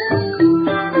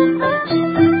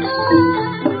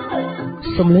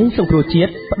សំឡេងសង្គ្រោះជា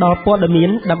តិផ្ដល់ព័ត៌មាន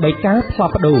ដើម្បីការផ្លា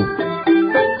ស់ប្ដូរ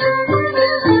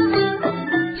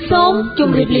សូមជ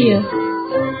ម្រាបលា